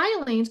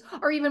 Theophyllenes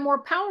are even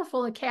more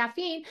powerful than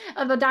caffeine,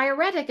 of a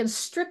diuretic, and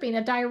stripping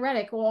a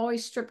diuretic will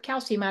always strip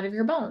calcium out of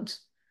your bones.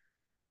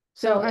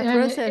 So So, and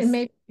arthrosis,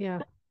 maybe,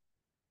 yeah,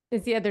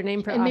 is the other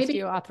name for and maybe,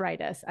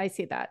 osteoarthritis. I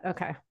see that.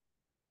 Okay.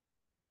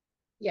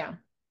 yeah.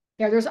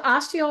 Yeah, there's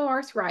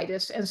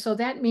osteoarthritis. And so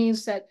that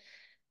means that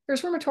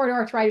there's rheumatoid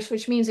arthritis,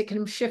 which means it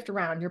can shift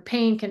around. Your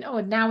pain can,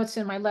 oh, now it's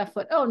in my left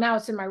foot. Oh, now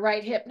it's in my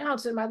right hip. Now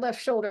it's in my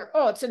left shoulder.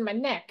 Oh, it's in my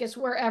neck. It's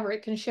wherever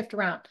it can shift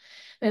around.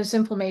 And it's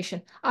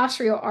inflammation.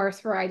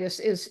 Osteoarthritis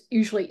is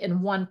usually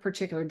in one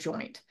particular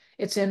joint.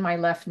 It's in my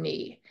left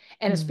knee.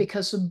 And it's Mm.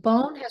 because the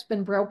bone has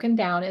been broken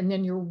down, and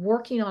then you're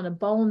working on a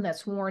bone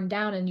that's worn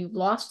down, and you've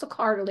lost the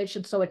cartilage.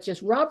 And so it's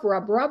just rub,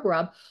 rub, rub,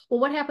 rub. Well,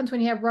 what happens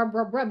when you have rub,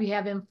 rub, rub? You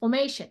have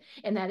inflammation.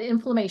 And that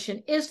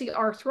inflammation is the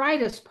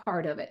arthritis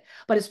part of it,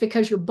 but it's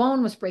because your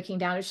bone was breaking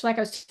down. It's like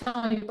I was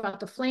telling you about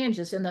the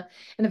flanges in the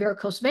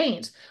varicose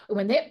veins.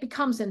 When that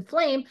becomes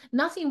inflamed,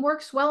 nothing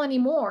works well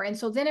anymore, and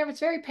so then it's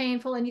very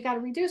painful, and you got to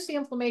reduce the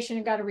inflammation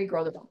and got to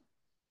regrow the bone.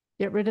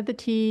 Get rid of the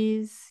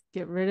teas,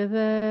 get rid of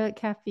the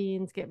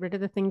caffeines, get rid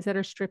of the things that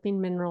are stripping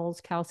minerals,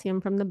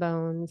 calcium from the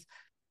bones,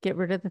 get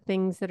rid of the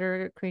things that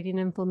are creating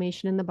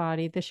inflammation in the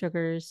body, the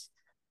sugars,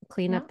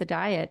 clean Yeah. up the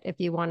diet if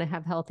you want to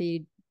have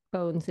healthy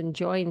bones and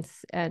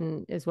joints,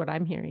 and is what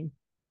I'm hearing.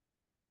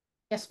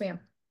 Yes,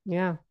 ma'am.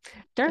 Yeah.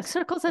 Dark Yes.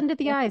 circles under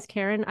the eyes,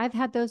 Karen. I've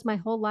had those my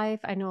whole life.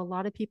 I know a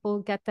lot of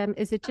people get them.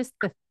 Is it just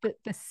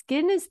the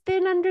skin is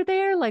thin under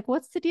there? Like,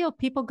 what's the deal?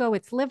 People go,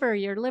 it's liver.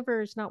 Your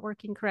liver is not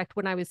working correct.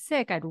 When I was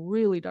sick, I had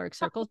really dark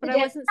circles, but I It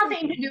has wasn't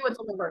nothing to sleeping. do with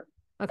the liver.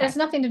 It Okay. has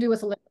nothing to do with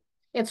the liver.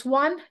 It's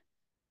one,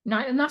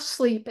 not enough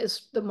sleep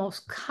is the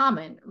most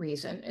common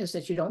reason, is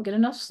that you don't get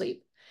enough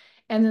sleep.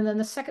 And then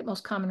the second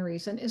most common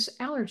reason is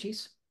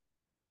allergies.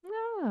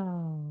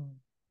 Oh,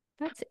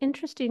 that's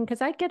interesting because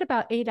I get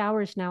about 8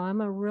 hours now. I'm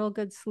a real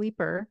good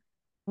sleeper,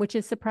 which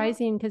is Yeah.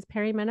 surprising because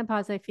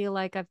perimenopause, I feel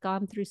like I've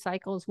gone through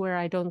cycles where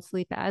I don't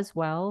sleep as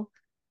well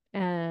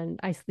and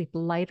I sleep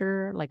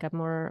lighter, like I'm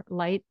more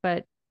light.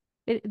 But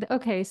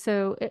okay,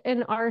 so,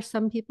 and are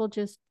some people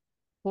just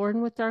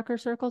born with darker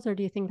circles, or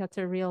do you think that's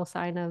a real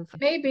sign of,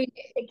 Maybe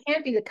it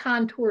can be the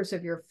contours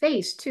of your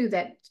face too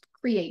that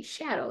create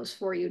shadows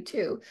for you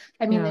too.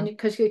 I mean, then yeah.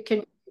 because you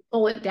can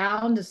pull it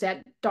down, does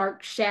that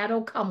dark shadow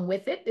come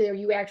with it? Are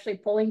you actually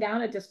pulling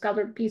down a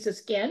discolored piece of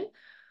skin?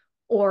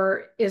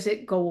 Or is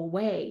it go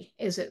away?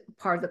 Is it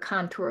part of the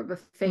contour of a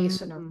face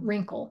and a Mm-hmm.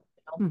 wrinkle?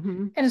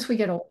 Mm-hmm. And as we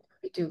get older,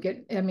 we do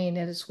get, I mean,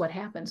 it is what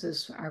happens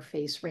is our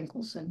face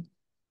wrinkles, and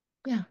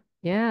yeah,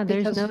 Yeah,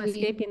 there's because no we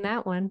escaping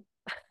that one.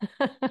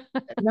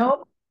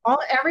 nope.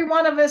 Every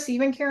one of us,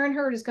 even Karen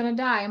Hurd, is going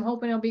to die. I'm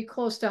hoping it'll be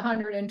close to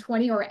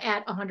 120 or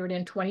at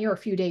 120 or a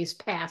few days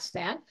past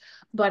that.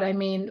 But I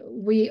mean,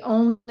 we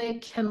only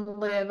can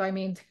live. I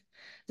mean,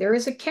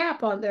 there's an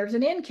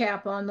end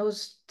cap on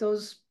those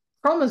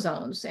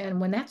chromosomes, and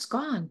when that's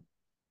gone,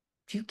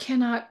 you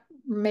cannot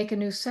make a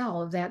new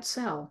cell of that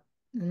cell.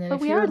 And then But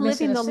if we are you're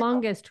missing living a the cell,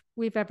 longest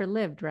we've ever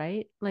lived,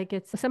 right? Like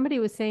it's somebody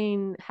was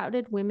saying, how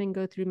did women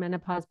go through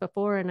menopause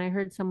before? And I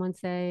heard someone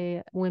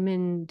say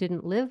women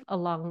didn't live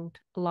long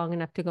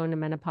enough to go into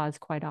menopause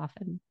quite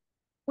often.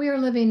 we are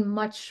living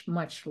much,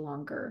 much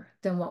longer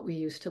than what we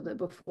used to live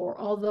before.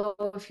 Although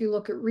if you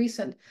look at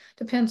recent,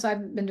 depends,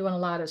 I've been doing a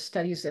lot of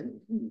studies in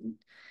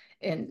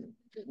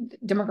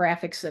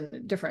demographics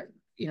and different,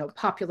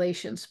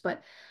 populations,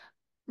 but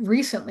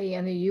recently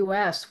in the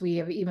US, we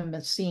have even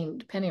been seeing,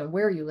 depending on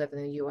where you live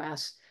in the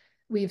US,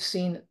 we've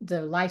seen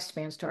the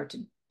lifespan start to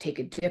take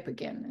a dip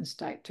again and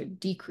start to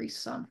decrease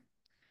some.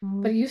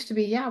 But Mm. it used to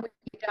be, yeah, we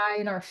die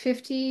in our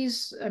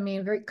 50s. I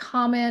mean, very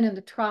common in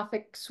the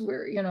tropics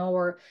where,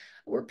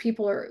 where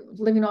people are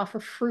living off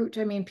of fruit.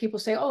 I mean, people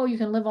say, oh, you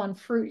can live on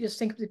fruit. Just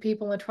think of the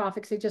people in the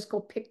tropics. They just go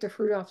pick the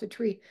fruit off the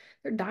tree.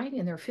 They're dying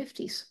in their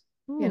 50s.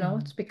 Hmm.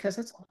 It's because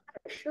it's a lot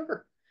of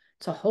sugar.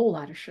 It's a whole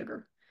lot of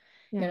sugar,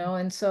 Yeah.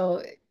 and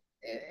so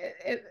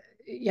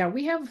yeah,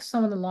 we have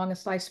some of the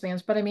longest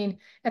lifespans, but I mean,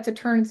 at the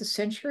turn of the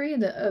century,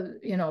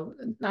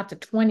 not the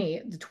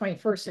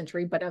 21st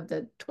century, but of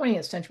the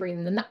 20th century,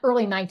 in the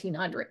early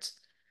 1900s,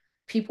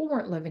 people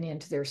weren't living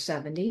into their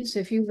 70s.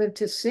 If you lived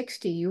to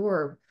 60, you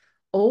were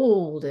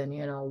old and,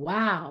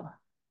 wow.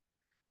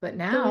 But So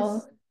now,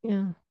 is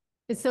yeah.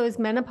 So is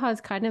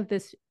menopause kind of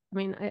this? I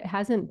mean, it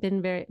hasn't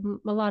been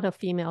a lot of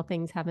female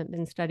things haven't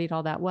been studied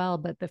all that well,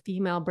 but the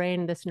female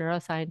brain, this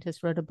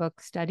neuroscientist wrote a book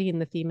studying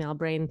the female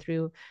brain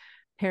through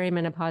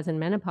perimenopause and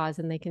menopause,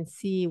 and they can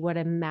see what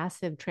a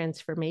massive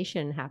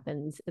transformation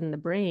happens in the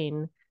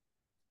brain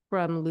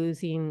from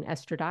losing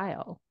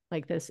estradiol,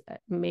 like this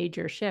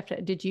major shift.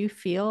 Did you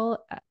feel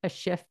a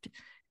shift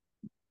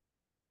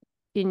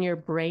in your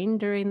brain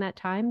during that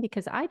time?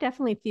 Because I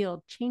definitely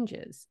feel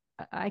changes.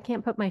 I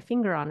can't put my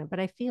finger on it, but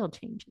I feel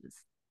changes.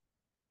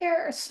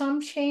 there are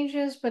some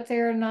changes, but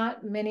there are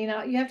not many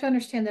now. You have to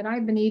understand that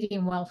I've been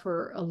eating well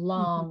for a Mm-hmm.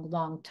 long,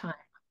 long time,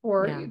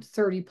 for Yeah.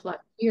 30 plus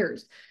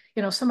years.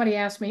 Somebody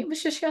asked me, it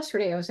was just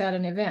yesterday, I was at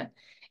an event,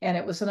 and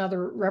it was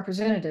another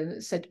representative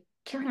that said,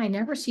 Karen, I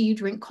never see you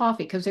drink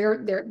coffee because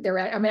they're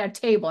at, I'm at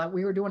a table.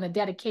 We were doing a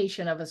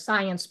dedication of a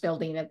science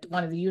building at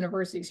one of the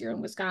universities here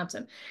in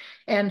Wisconsin.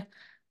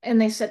 And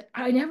they said,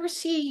 I never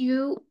see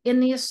you in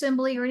the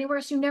assembly or anywhere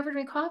else. You never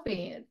drink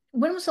coffee.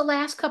 When was the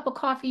last cup of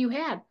coffee you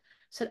had?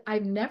 Said,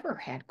 I've never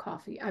had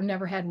coffee. I've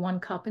never had one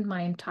cup in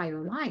my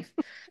entire life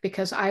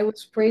because I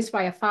was raised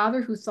by a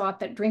father who thought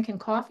that drinking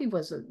coffee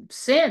was a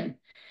sin.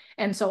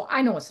 And so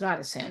I know it's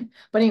not a sin.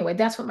 But anyway,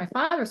 that's what my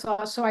father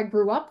thought. So I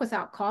grew up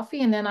without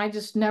coffee and then I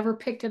just never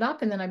picked it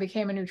up. And then I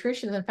became a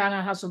nutritionist and found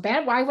out how so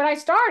bad. Why would I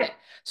start it?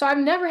 So I've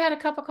never had a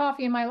cup of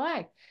coffee in my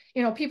life.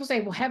 People say,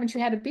 well, haven't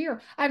you had a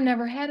beer? I've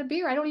never had a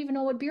beer. I don't even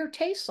know what beer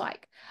tastes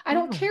like. I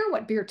don't Wow. care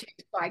what beer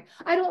tastes like.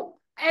 I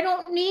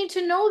don't need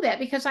to know that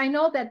because I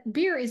know that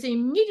beer is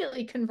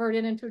immediately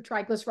converted into a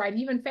triglyceride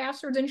even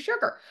faster than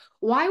sugar.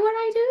 Why would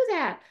I do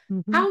that?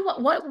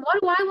 Mm-hmm. What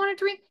do I want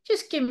to drink?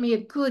 Just give me a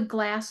good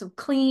glass of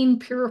clean,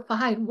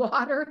 purified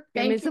water.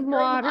 Give me Thank you some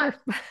very much. water.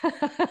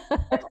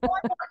 That's all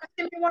I want. Just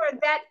give me water.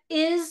 That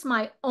is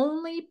my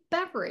only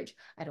beverage.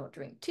 I don't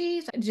drink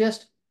teas,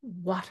 just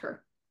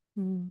water.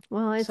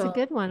 Well, it's a So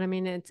good one. I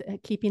mean, it's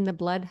keeping the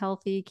blood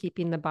healthy,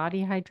 keeping the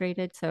body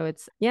hydrated. So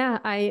it's yeah.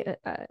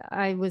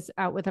 I was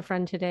out with a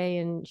friend today,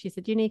 and she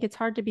said, "Unique, it's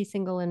hard to be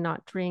single and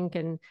not drink."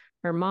 And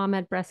her mom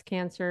had breast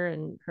cancer,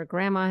 and her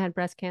grandma had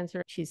breast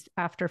cancer. She's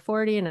after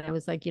 40, and I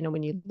was like,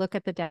 when you look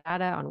at the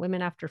data on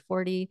women after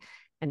 40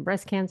 and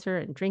breast cancer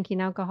and drinking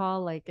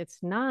alcohol, like it's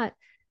not.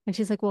 And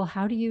she's like, "Well,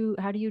 how do you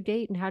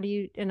date and how do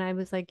you?" And I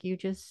was like, "You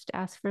just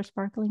ask for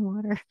sparkling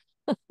water."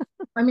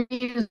 I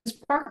mean,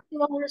 sparkling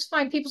water is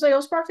fine. People say,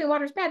 oh, sparkling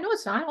water is bad. No,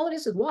 it's not. All it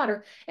is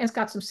water, and it's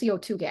got some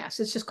CO2 gas.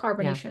 It's just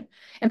Yeah, carbonation.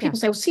 And yeah. people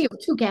say, well,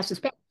 CO2 gas is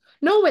bad.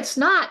 No, it's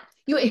not.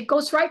 It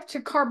goes right to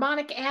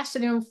carbonic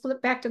acid and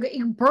flip back to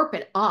you burp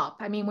it up.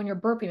 I mean, when you're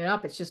burping it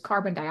up, it's just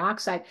carbon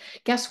dioxide.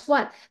 Guess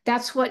what?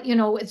 That's what,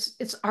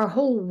 it's our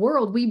whole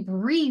world. We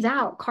breathe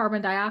out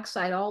carbon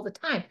dioxide all the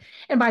time.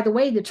 And by the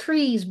way, the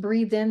trees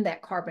breathe in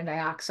that carbon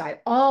dioxide.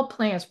 All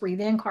plants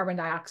breathe in carbon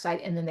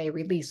dioxide and then they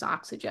release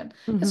oxygen.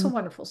 It's a Hmm.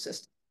 wonderful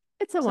system.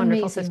 It's a It's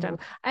wonderful amazing. system.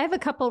 I have a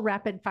couple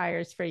rapid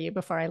fires for you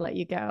before I let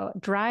you go.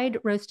 Dried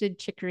roasted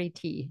chicory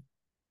tea,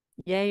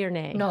 yay or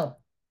nay? No,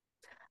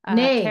 Uh, car-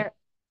 nay,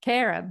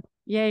 carob,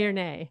 yay or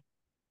nay?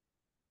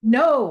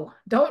 no,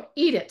 don't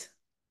eat it.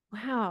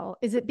 Wow.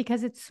 Is it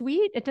because it's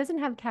sweet? It doesn't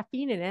have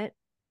caffeine in it.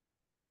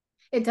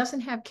 It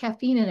doesn't have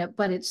caffeine in it,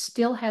 but it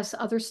still has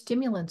other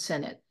stimulants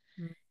in it.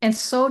 Mm. And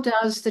so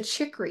does the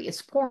chicory.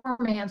 It's poor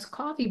man's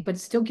coffee, but it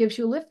still gives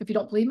you a lift. If you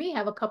don't believe me,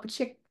 have a cup of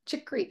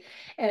chicory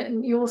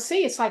and you will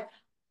see it's like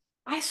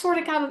I sort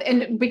of got,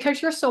 and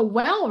because you're so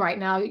well right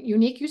now,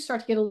 unique, you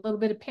start to get a little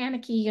bit of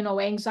panicky,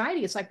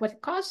 anxiety. It's like,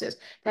 what causes?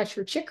 That's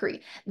your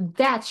chicory.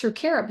 That's your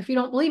carob. If you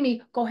don't believe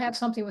me, go have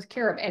something with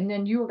carob. And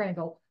then you are going to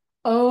go,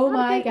 oh Not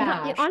a my big,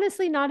 not, gosh.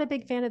 honestly, not a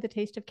big fan of the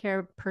taste of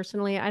carob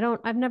personally.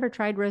 I've never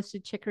tried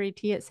roasted chicory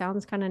tea. It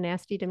sounds kind of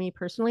nasty to me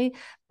personally,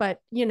 but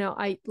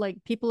I like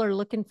people are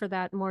looking for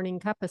that morning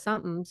cup of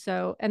something.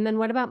 So, and then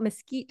what about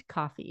mesquite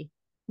coffee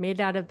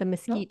made out of the Nope,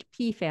 mesquite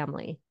pea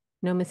family?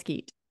 No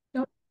mesquite.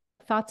 nope.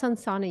 Thoughts on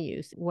sauna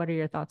use? What are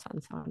your thoughts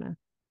on sauna?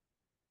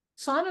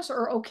 Saunas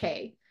are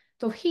okay.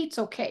 The heat's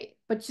okay,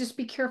 but just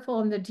be careful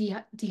on the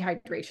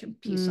dehydration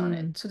piece on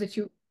it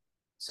Mm,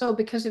 so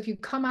because if you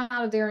come out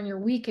of there and you're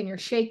weak and you're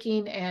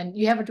shaking and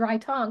you have a dry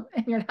tongue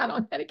and you're not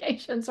on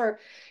medications or,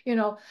 you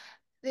know,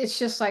 it's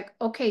just like,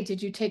 okay,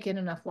 did you take in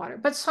enough water?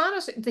 But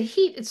saunas, the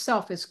heat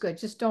itself is good.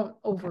 Just don't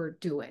okay.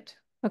 overdo it.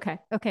 Okay.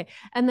 Okay.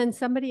 And then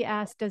somebody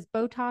asked, does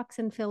Botox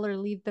and filler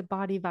leave the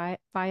body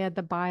via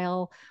the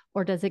bile,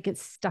 or does it get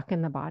stuck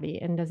in the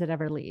body and does it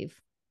ever leave?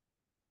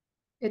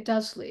 It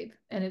does leave,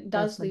 and it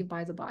Does does leave leave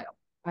by the bile.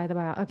 by the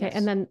bile. Okay.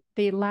 And Yes. then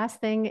the last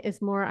thing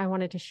is more I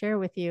wanted to share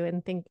with you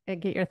and think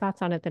get your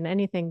thoughts on it than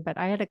anything. But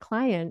I had a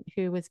client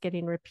who was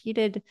getting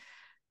repeated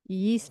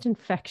yeast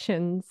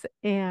infections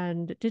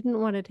and didn't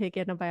want to take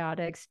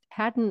antibiotics,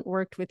 hadn't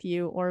worked with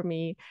you or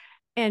me.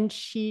 And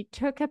she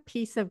took a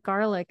piece of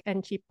garlic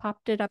and she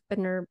popped it up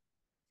in her,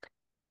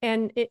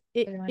 and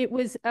it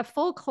was a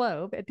full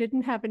clove. It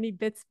didn't have any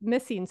bits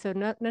missing, so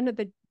none of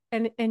the,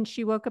 and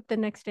she woke up the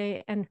next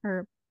day and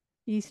her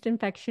yeast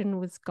infection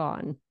was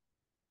gone.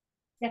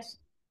 Yes.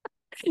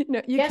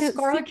 No, you Yes, can't see.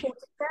 garlic will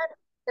do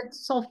that.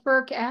 It's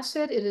sulfuric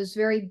acid. It is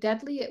very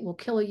deadly. It will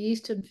kill a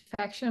yeast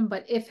infection.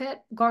 But if it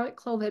garlic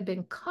clove had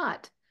been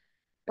cut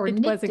or It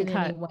nicked wasn't in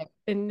any cut way,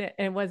 and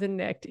it wasn't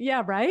nicked.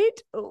 Yeah,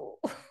 right. Oh.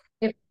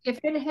 if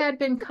it had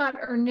been cut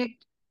or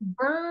nicked,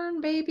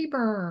 burn, baby,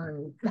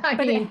 burn. I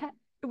But mean,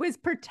 it was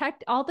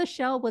protect. All the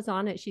shell was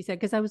on it. She said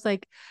because I was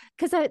like,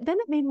 then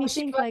it made me well,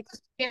 she think left like, the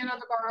skin on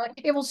the garlic.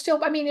 It will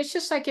still, I mean, it's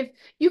just like if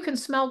you can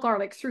smell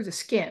garlic through the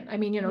skin. I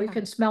mean, you yeah,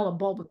 can smell a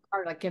bulb of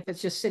garlic if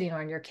it's just sitting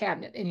on your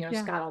cabinet and, it's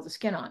yeah. got all the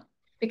skin on.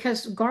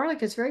 Because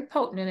garlic is very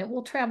potent and it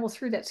will travel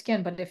through that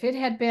skin. But if it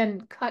had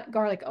been cut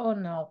garlic, oh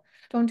no,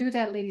 don't do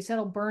that, ladies.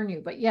 That'll burn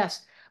you. But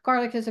yes,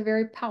 garlic is a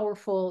very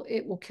powerful,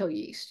 it will kill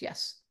yeast.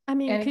 Yes. I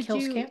mean, And it could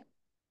kills you? cancer.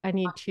 I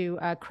need to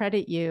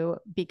credit you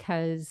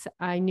because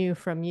I knew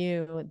from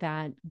you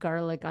that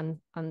garlic on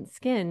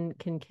skin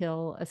can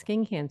kill a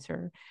skin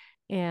cancer.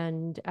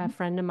 And a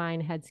friend of mine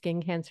had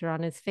skin cancer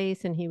on his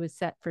face and he was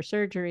set for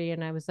surgery.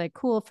 And I was like,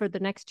 cool, for the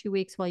next 2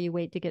 weeks while you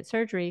wait to get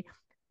surgery,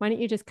 why don't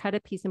you just cut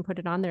a piece and put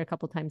it on there a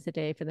couple times a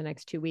day for the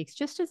next 2 weeks,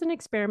 just as an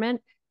experiment?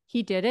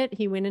 He did it.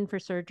 He went in for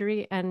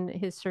surgery, and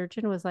his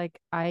surgeon was like,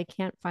 I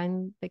can't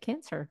find the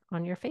cancer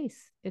on your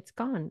face. It's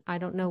gone. I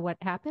don't know what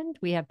happened.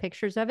 We have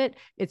pictures of it.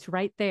 It's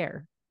right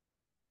there.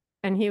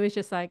 And he was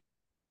just like,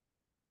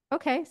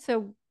 okay,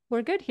 so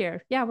we're good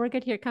here. Yeah, we're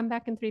good here. Come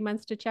back in 3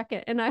 months to check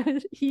it.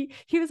 And he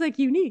was like,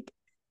 unique.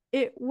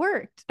 It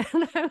worked.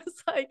 And I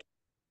was like,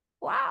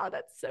 wow,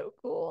 that's so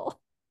cool.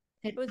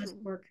 It It was does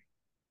work.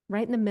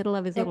 right in the middle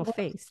of his It little works.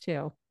 face,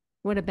 too.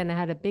 Would have been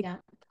had a big Yeah.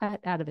 cut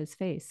out of his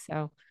face.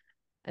 So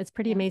it's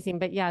pretty Yeah. amazing.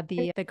 But yeah,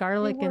 It, the it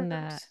garlic and the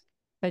works.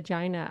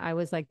 vagina, I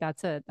was like,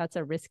 that's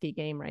a risky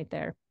game right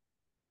there.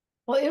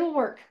 Well, it'll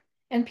work.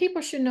 And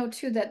people should know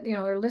too that,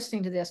 they're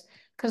listening to this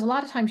because a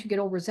lot of times you get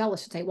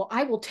overzealous and say, well,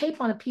 I will tape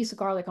on a piece of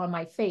garlic on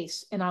my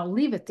face and I'll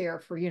leave it there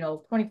for,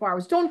 24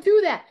 hours. Don't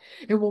do that.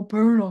 It will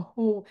burn a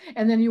hole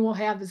and then you will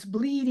have this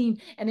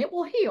bleeding and it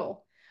will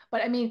heal.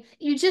 But I mean,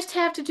 you just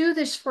have to do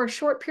this for a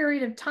short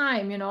period of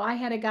time. I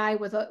had a guy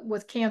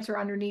with cancer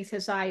underneath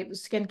his eye, it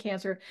was skin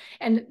cancer,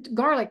 and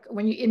garlic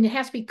and it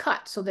has to be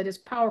cut so that it's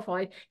powerful.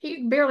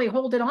 He barely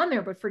hold it on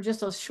there, but for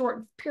just a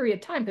short period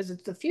of time because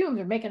it's the fumes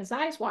are making his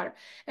eyes water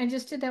and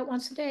just did that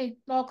once a day.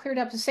 All cleared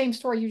up. The same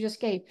story you just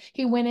gave.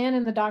 He went in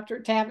and the doctor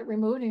to have it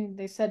removed, and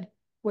they said,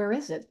 "Where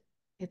is it?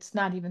 It's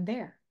not even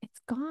there. It's It's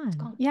gone.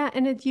 gone." Yeah,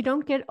 and it's you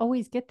don't get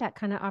always get that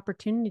kind of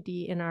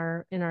opportunity in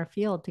our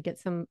field to get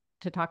some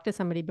to talk to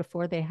somebody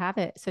before they have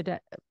it. So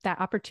that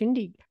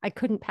opportunity, I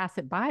couldn't pass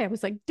it by. I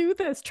was like, do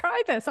this,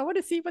 try this. I want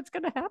to see what's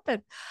going to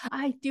happen.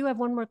 I do have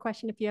one more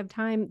question if you have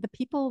time. The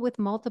people with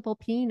multiple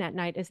peen at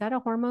night, is that a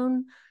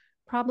hormone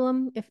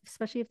problem? If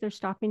especially if they're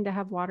stopping to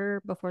have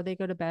water before they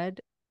go to bed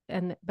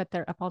and but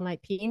they're up all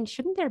night peeing,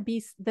 shouldn't there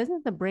be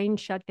doesn't the brain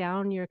shut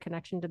down your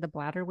connection to the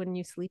bladder when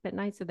you sleep at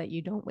night so that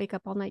you don't wake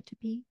up all night to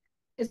pee?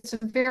 It's a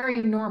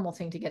very normal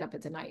thing to get up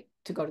at the night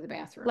to go to the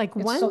bathroom. Like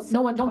It's so once,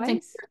 no one don't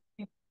think.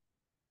 twice?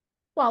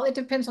 Well, it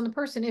depends on the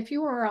person. If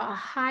you are a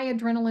high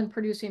adrenaline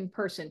producing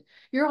person,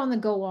 you're on the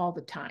go all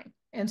the time.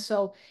 And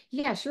so,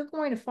 yes, you're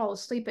going to fall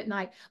asleep at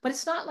night, but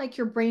it's not like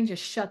your brain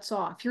just shuts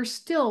off. You're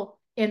still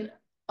in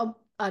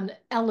an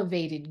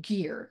elevated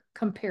gear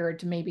compared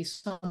to maybe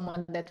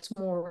someone that's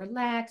more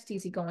relaxed,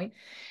 easygoing.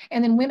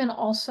 And then women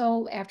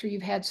also, after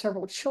you've had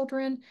several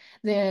children,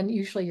 then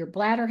usually your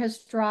bladder has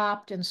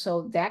dropped. And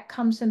so that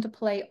comes into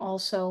play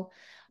also.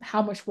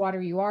 how much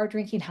water you are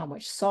drinking, how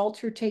much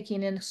salt you're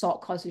taking in.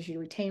 Salt causes you to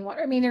retain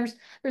water. I mean,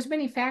 there's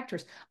many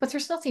factors, but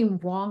there's nothing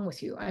wrong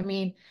with you. I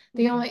mean,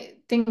 the only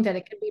thing that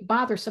it can be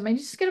bothersome, I mean,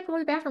 just get up, go to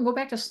the bathroom, go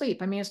back to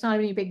sleep. I mean, it's not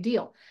any big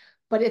deal.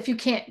 But if you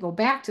can't go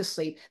back to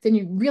sleep, then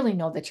you really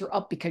know that you're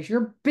up because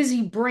your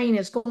busy brain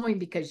is going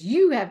because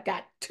you have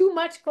got too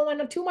much going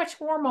on, too much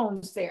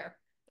hormones there.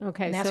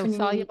 Okay, And that's so when you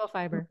need. soluble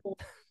fiber.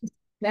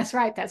 That's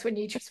right. That's when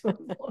you eat your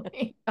spoonful.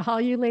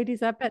 All you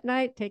ladies up at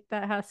night, take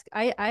that husk.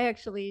 I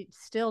actually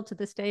still to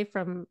this day,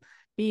 from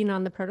being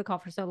on the protocol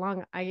for so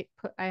long, I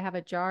have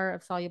a jar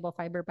of soluble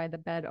fiber by the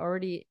bed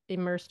already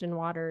immersed in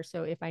water.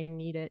 So if I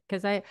need it,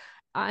 because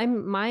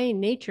my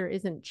nature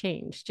isn't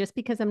changed. Just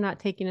because I'm not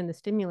taking in the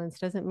stimulants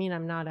doesn't mean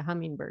I'm not a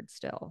hummingbird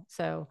still.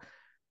 So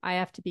I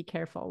have to be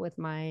careful with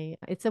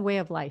it's a way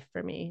of life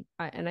for me.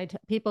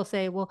 People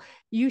say, well,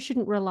 you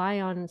shouldn't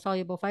rely on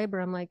soluble fiber.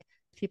 I'm like,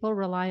 people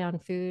rely on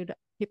food.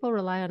 People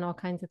rely on all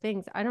kinds of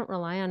things. I don't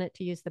rely on it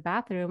to use the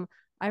bathroom.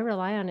 I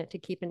rely on it to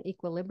keep an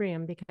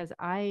equilibrium because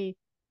I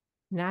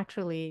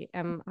naturally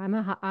I'm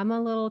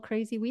a little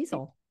crazy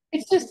weasel.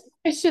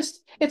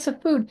 It's a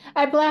food.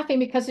 I'm laughing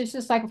because it's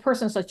just like a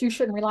person says, you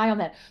shouldn't rely on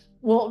that.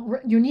 Well,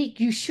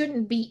 Unique, you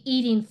shouldn't be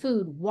eating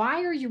food.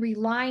 Why are you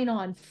relying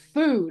on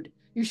food?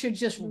 You should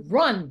just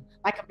run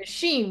like a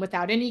machine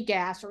without any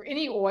gas or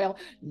any oil,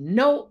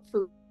 no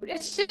food.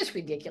 It's just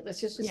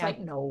ridiculous. It's just Yeah. like,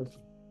 no.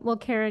 Well,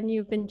 Karen,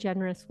 you've been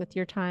generous with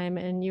your time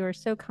and you are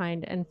so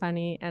kind and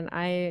funny. And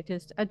I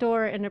just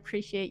adore and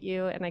appreciate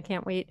you. And I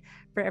can't wait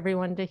for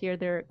everyone to hear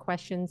their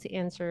questions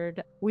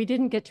answered. We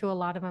didn't get to a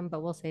lot of them,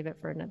 but we'll save it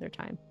for another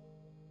time.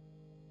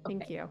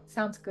 Thank Okay. you.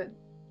 Sounds good.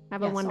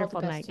 Have Yes, a all the wonderful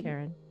best night, to you.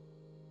 Karen.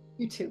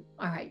 You too.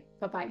 All right.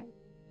 Bye-bye.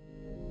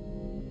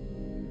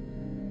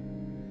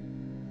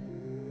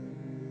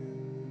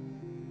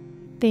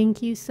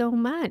 Thank you so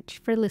much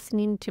for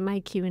listening to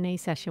my Q&A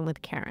session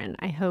with Karen.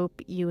 I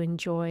hope you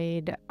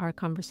enjoyed our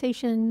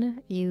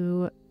conversation.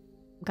 You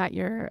got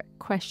your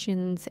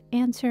questions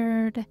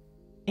answered.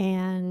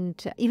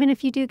 And even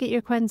if you do get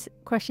your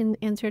question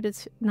answered,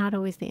 it's not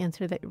always the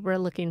answer that we're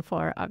looking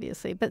for,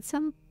 obviously. But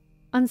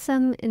on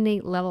some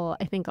innate level,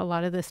 I think a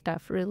lot of this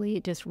stuff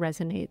really just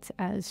resonates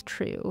as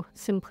true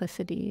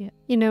simplicity.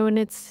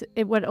 And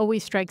what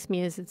always strikes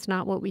me is it's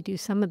not what we do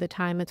some of the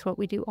time, it's what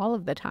we do all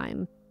of the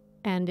time.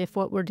 And if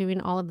what we're doing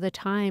all of the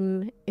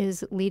time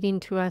is leading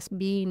to us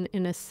being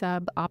in a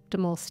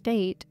suboptimal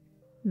state,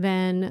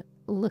 then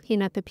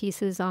looking at the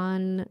pieces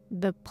on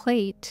the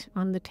plate,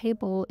 on the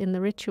table, in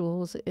the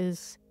rituals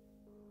is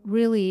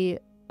really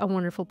a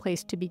wonderful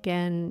place to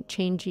begin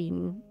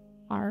changing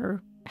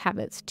our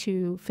habits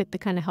to fit the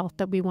kind of health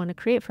that we want to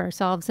create for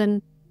ourselves.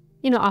 And,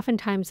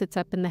 oftentimes it's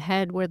up in the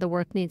head where the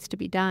work needs to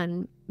be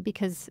done,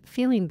 because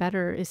feeling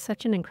better is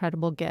such an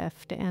incredible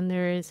gift and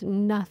there is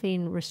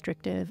nothing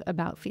restrictive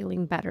about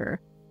feeling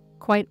better.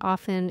 Quite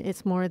often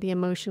it's more the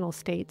emotional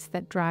states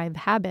that drive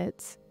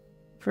habits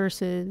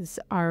versus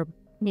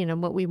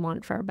what we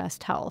want for our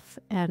best health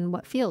and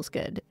what feels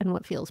good and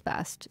what feels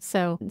best.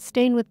 So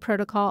staying with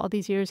protocol all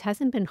these years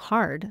hasn't been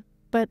hard,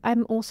 but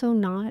I'm also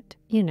not,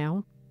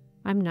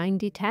 I'm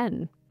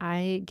 90-10.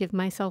 I give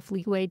myself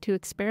leeway to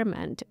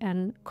experiment.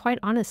 And quite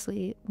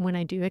honestly, when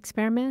I do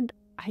experiment,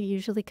 I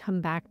usually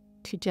come back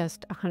to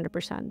just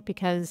 100%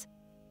 because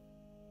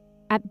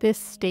at this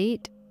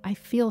state, I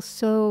feel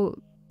so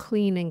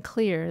clean and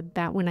clear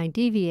that when I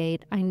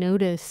deviate, I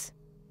notice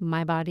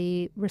my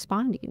body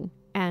responding,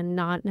 and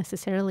not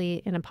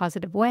necessarily in a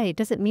positive way. It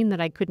doesn't mean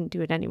that I couldn't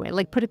do it anyway.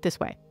 Like, put it this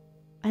way.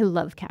 I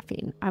love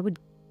caffeine. I would,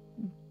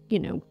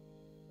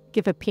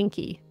 give a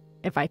pinky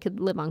if I could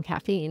live on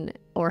caffeine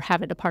or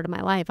have it a part of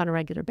my life on a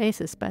regular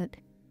basis, but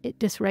it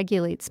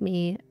dysregulates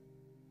me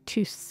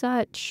to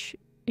such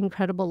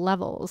incredible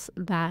levels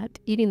that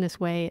eating this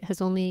way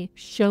has only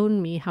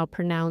shown me how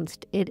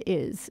pronounced it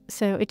is.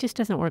 So it just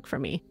doesn't work for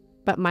me.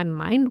 But my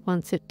mind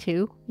wants it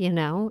to,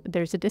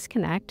 there's a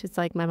disconnect. It's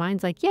like my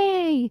mind's like,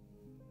 yay,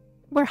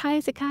 we're high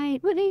as a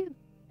kite. Woo-hoo.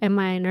 And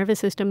my nervous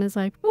system is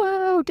like,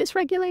 whoa,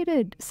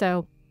 dysregulated.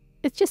 So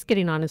it's just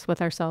getting honest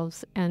with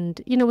ourselves.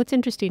 And what's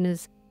interesting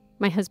is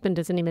my husband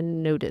doesn't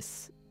even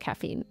notice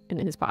caffeine in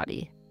his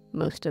body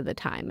most of the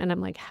time. And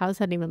I'm like, how's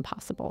that even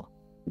possible?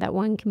 That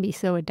one can be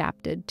so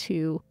adapted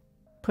to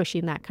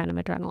pushing that kind of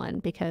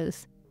adrenaline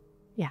because,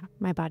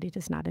 my body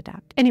does not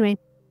adapt. Anyway,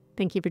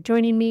 thank you for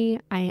joining me.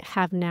 I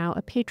have now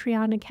a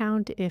Patreon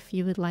account if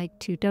you would like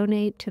to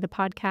donate to the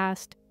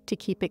podcast to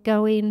keep it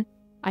going.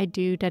 I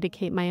do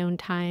dedicate my own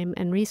time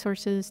and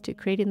resources to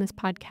creating this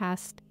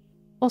podcast.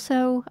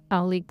 Also,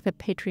 I'll link the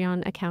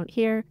Patreon account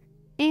here,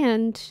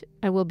 and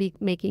I will be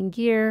making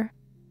gear,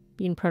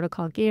 Bean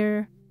Protocol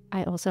gear.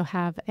 I also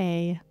have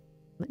a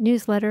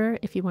newsletter.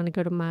 If you want to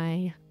go to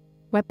my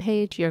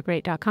webpage,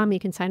 you'regreat.com, you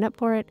can sign up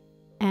for it.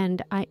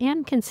 And I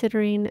am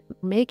considering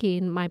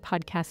making my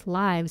podcast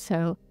live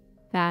so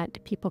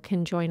that people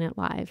can join it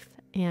live.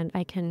 And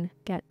I can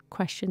get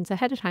questions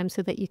ahead of time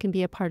so that you can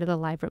be a part of the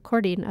live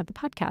recording of the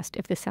podcast.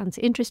 If this sounds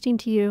interesting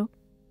to you,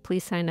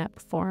 please sign up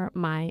for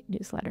my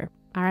newsletter.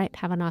 All right,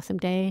 have an awesome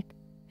day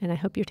And I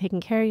hope you're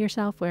taking care of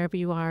yourself wherever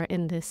you are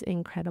in this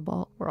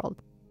incredible world.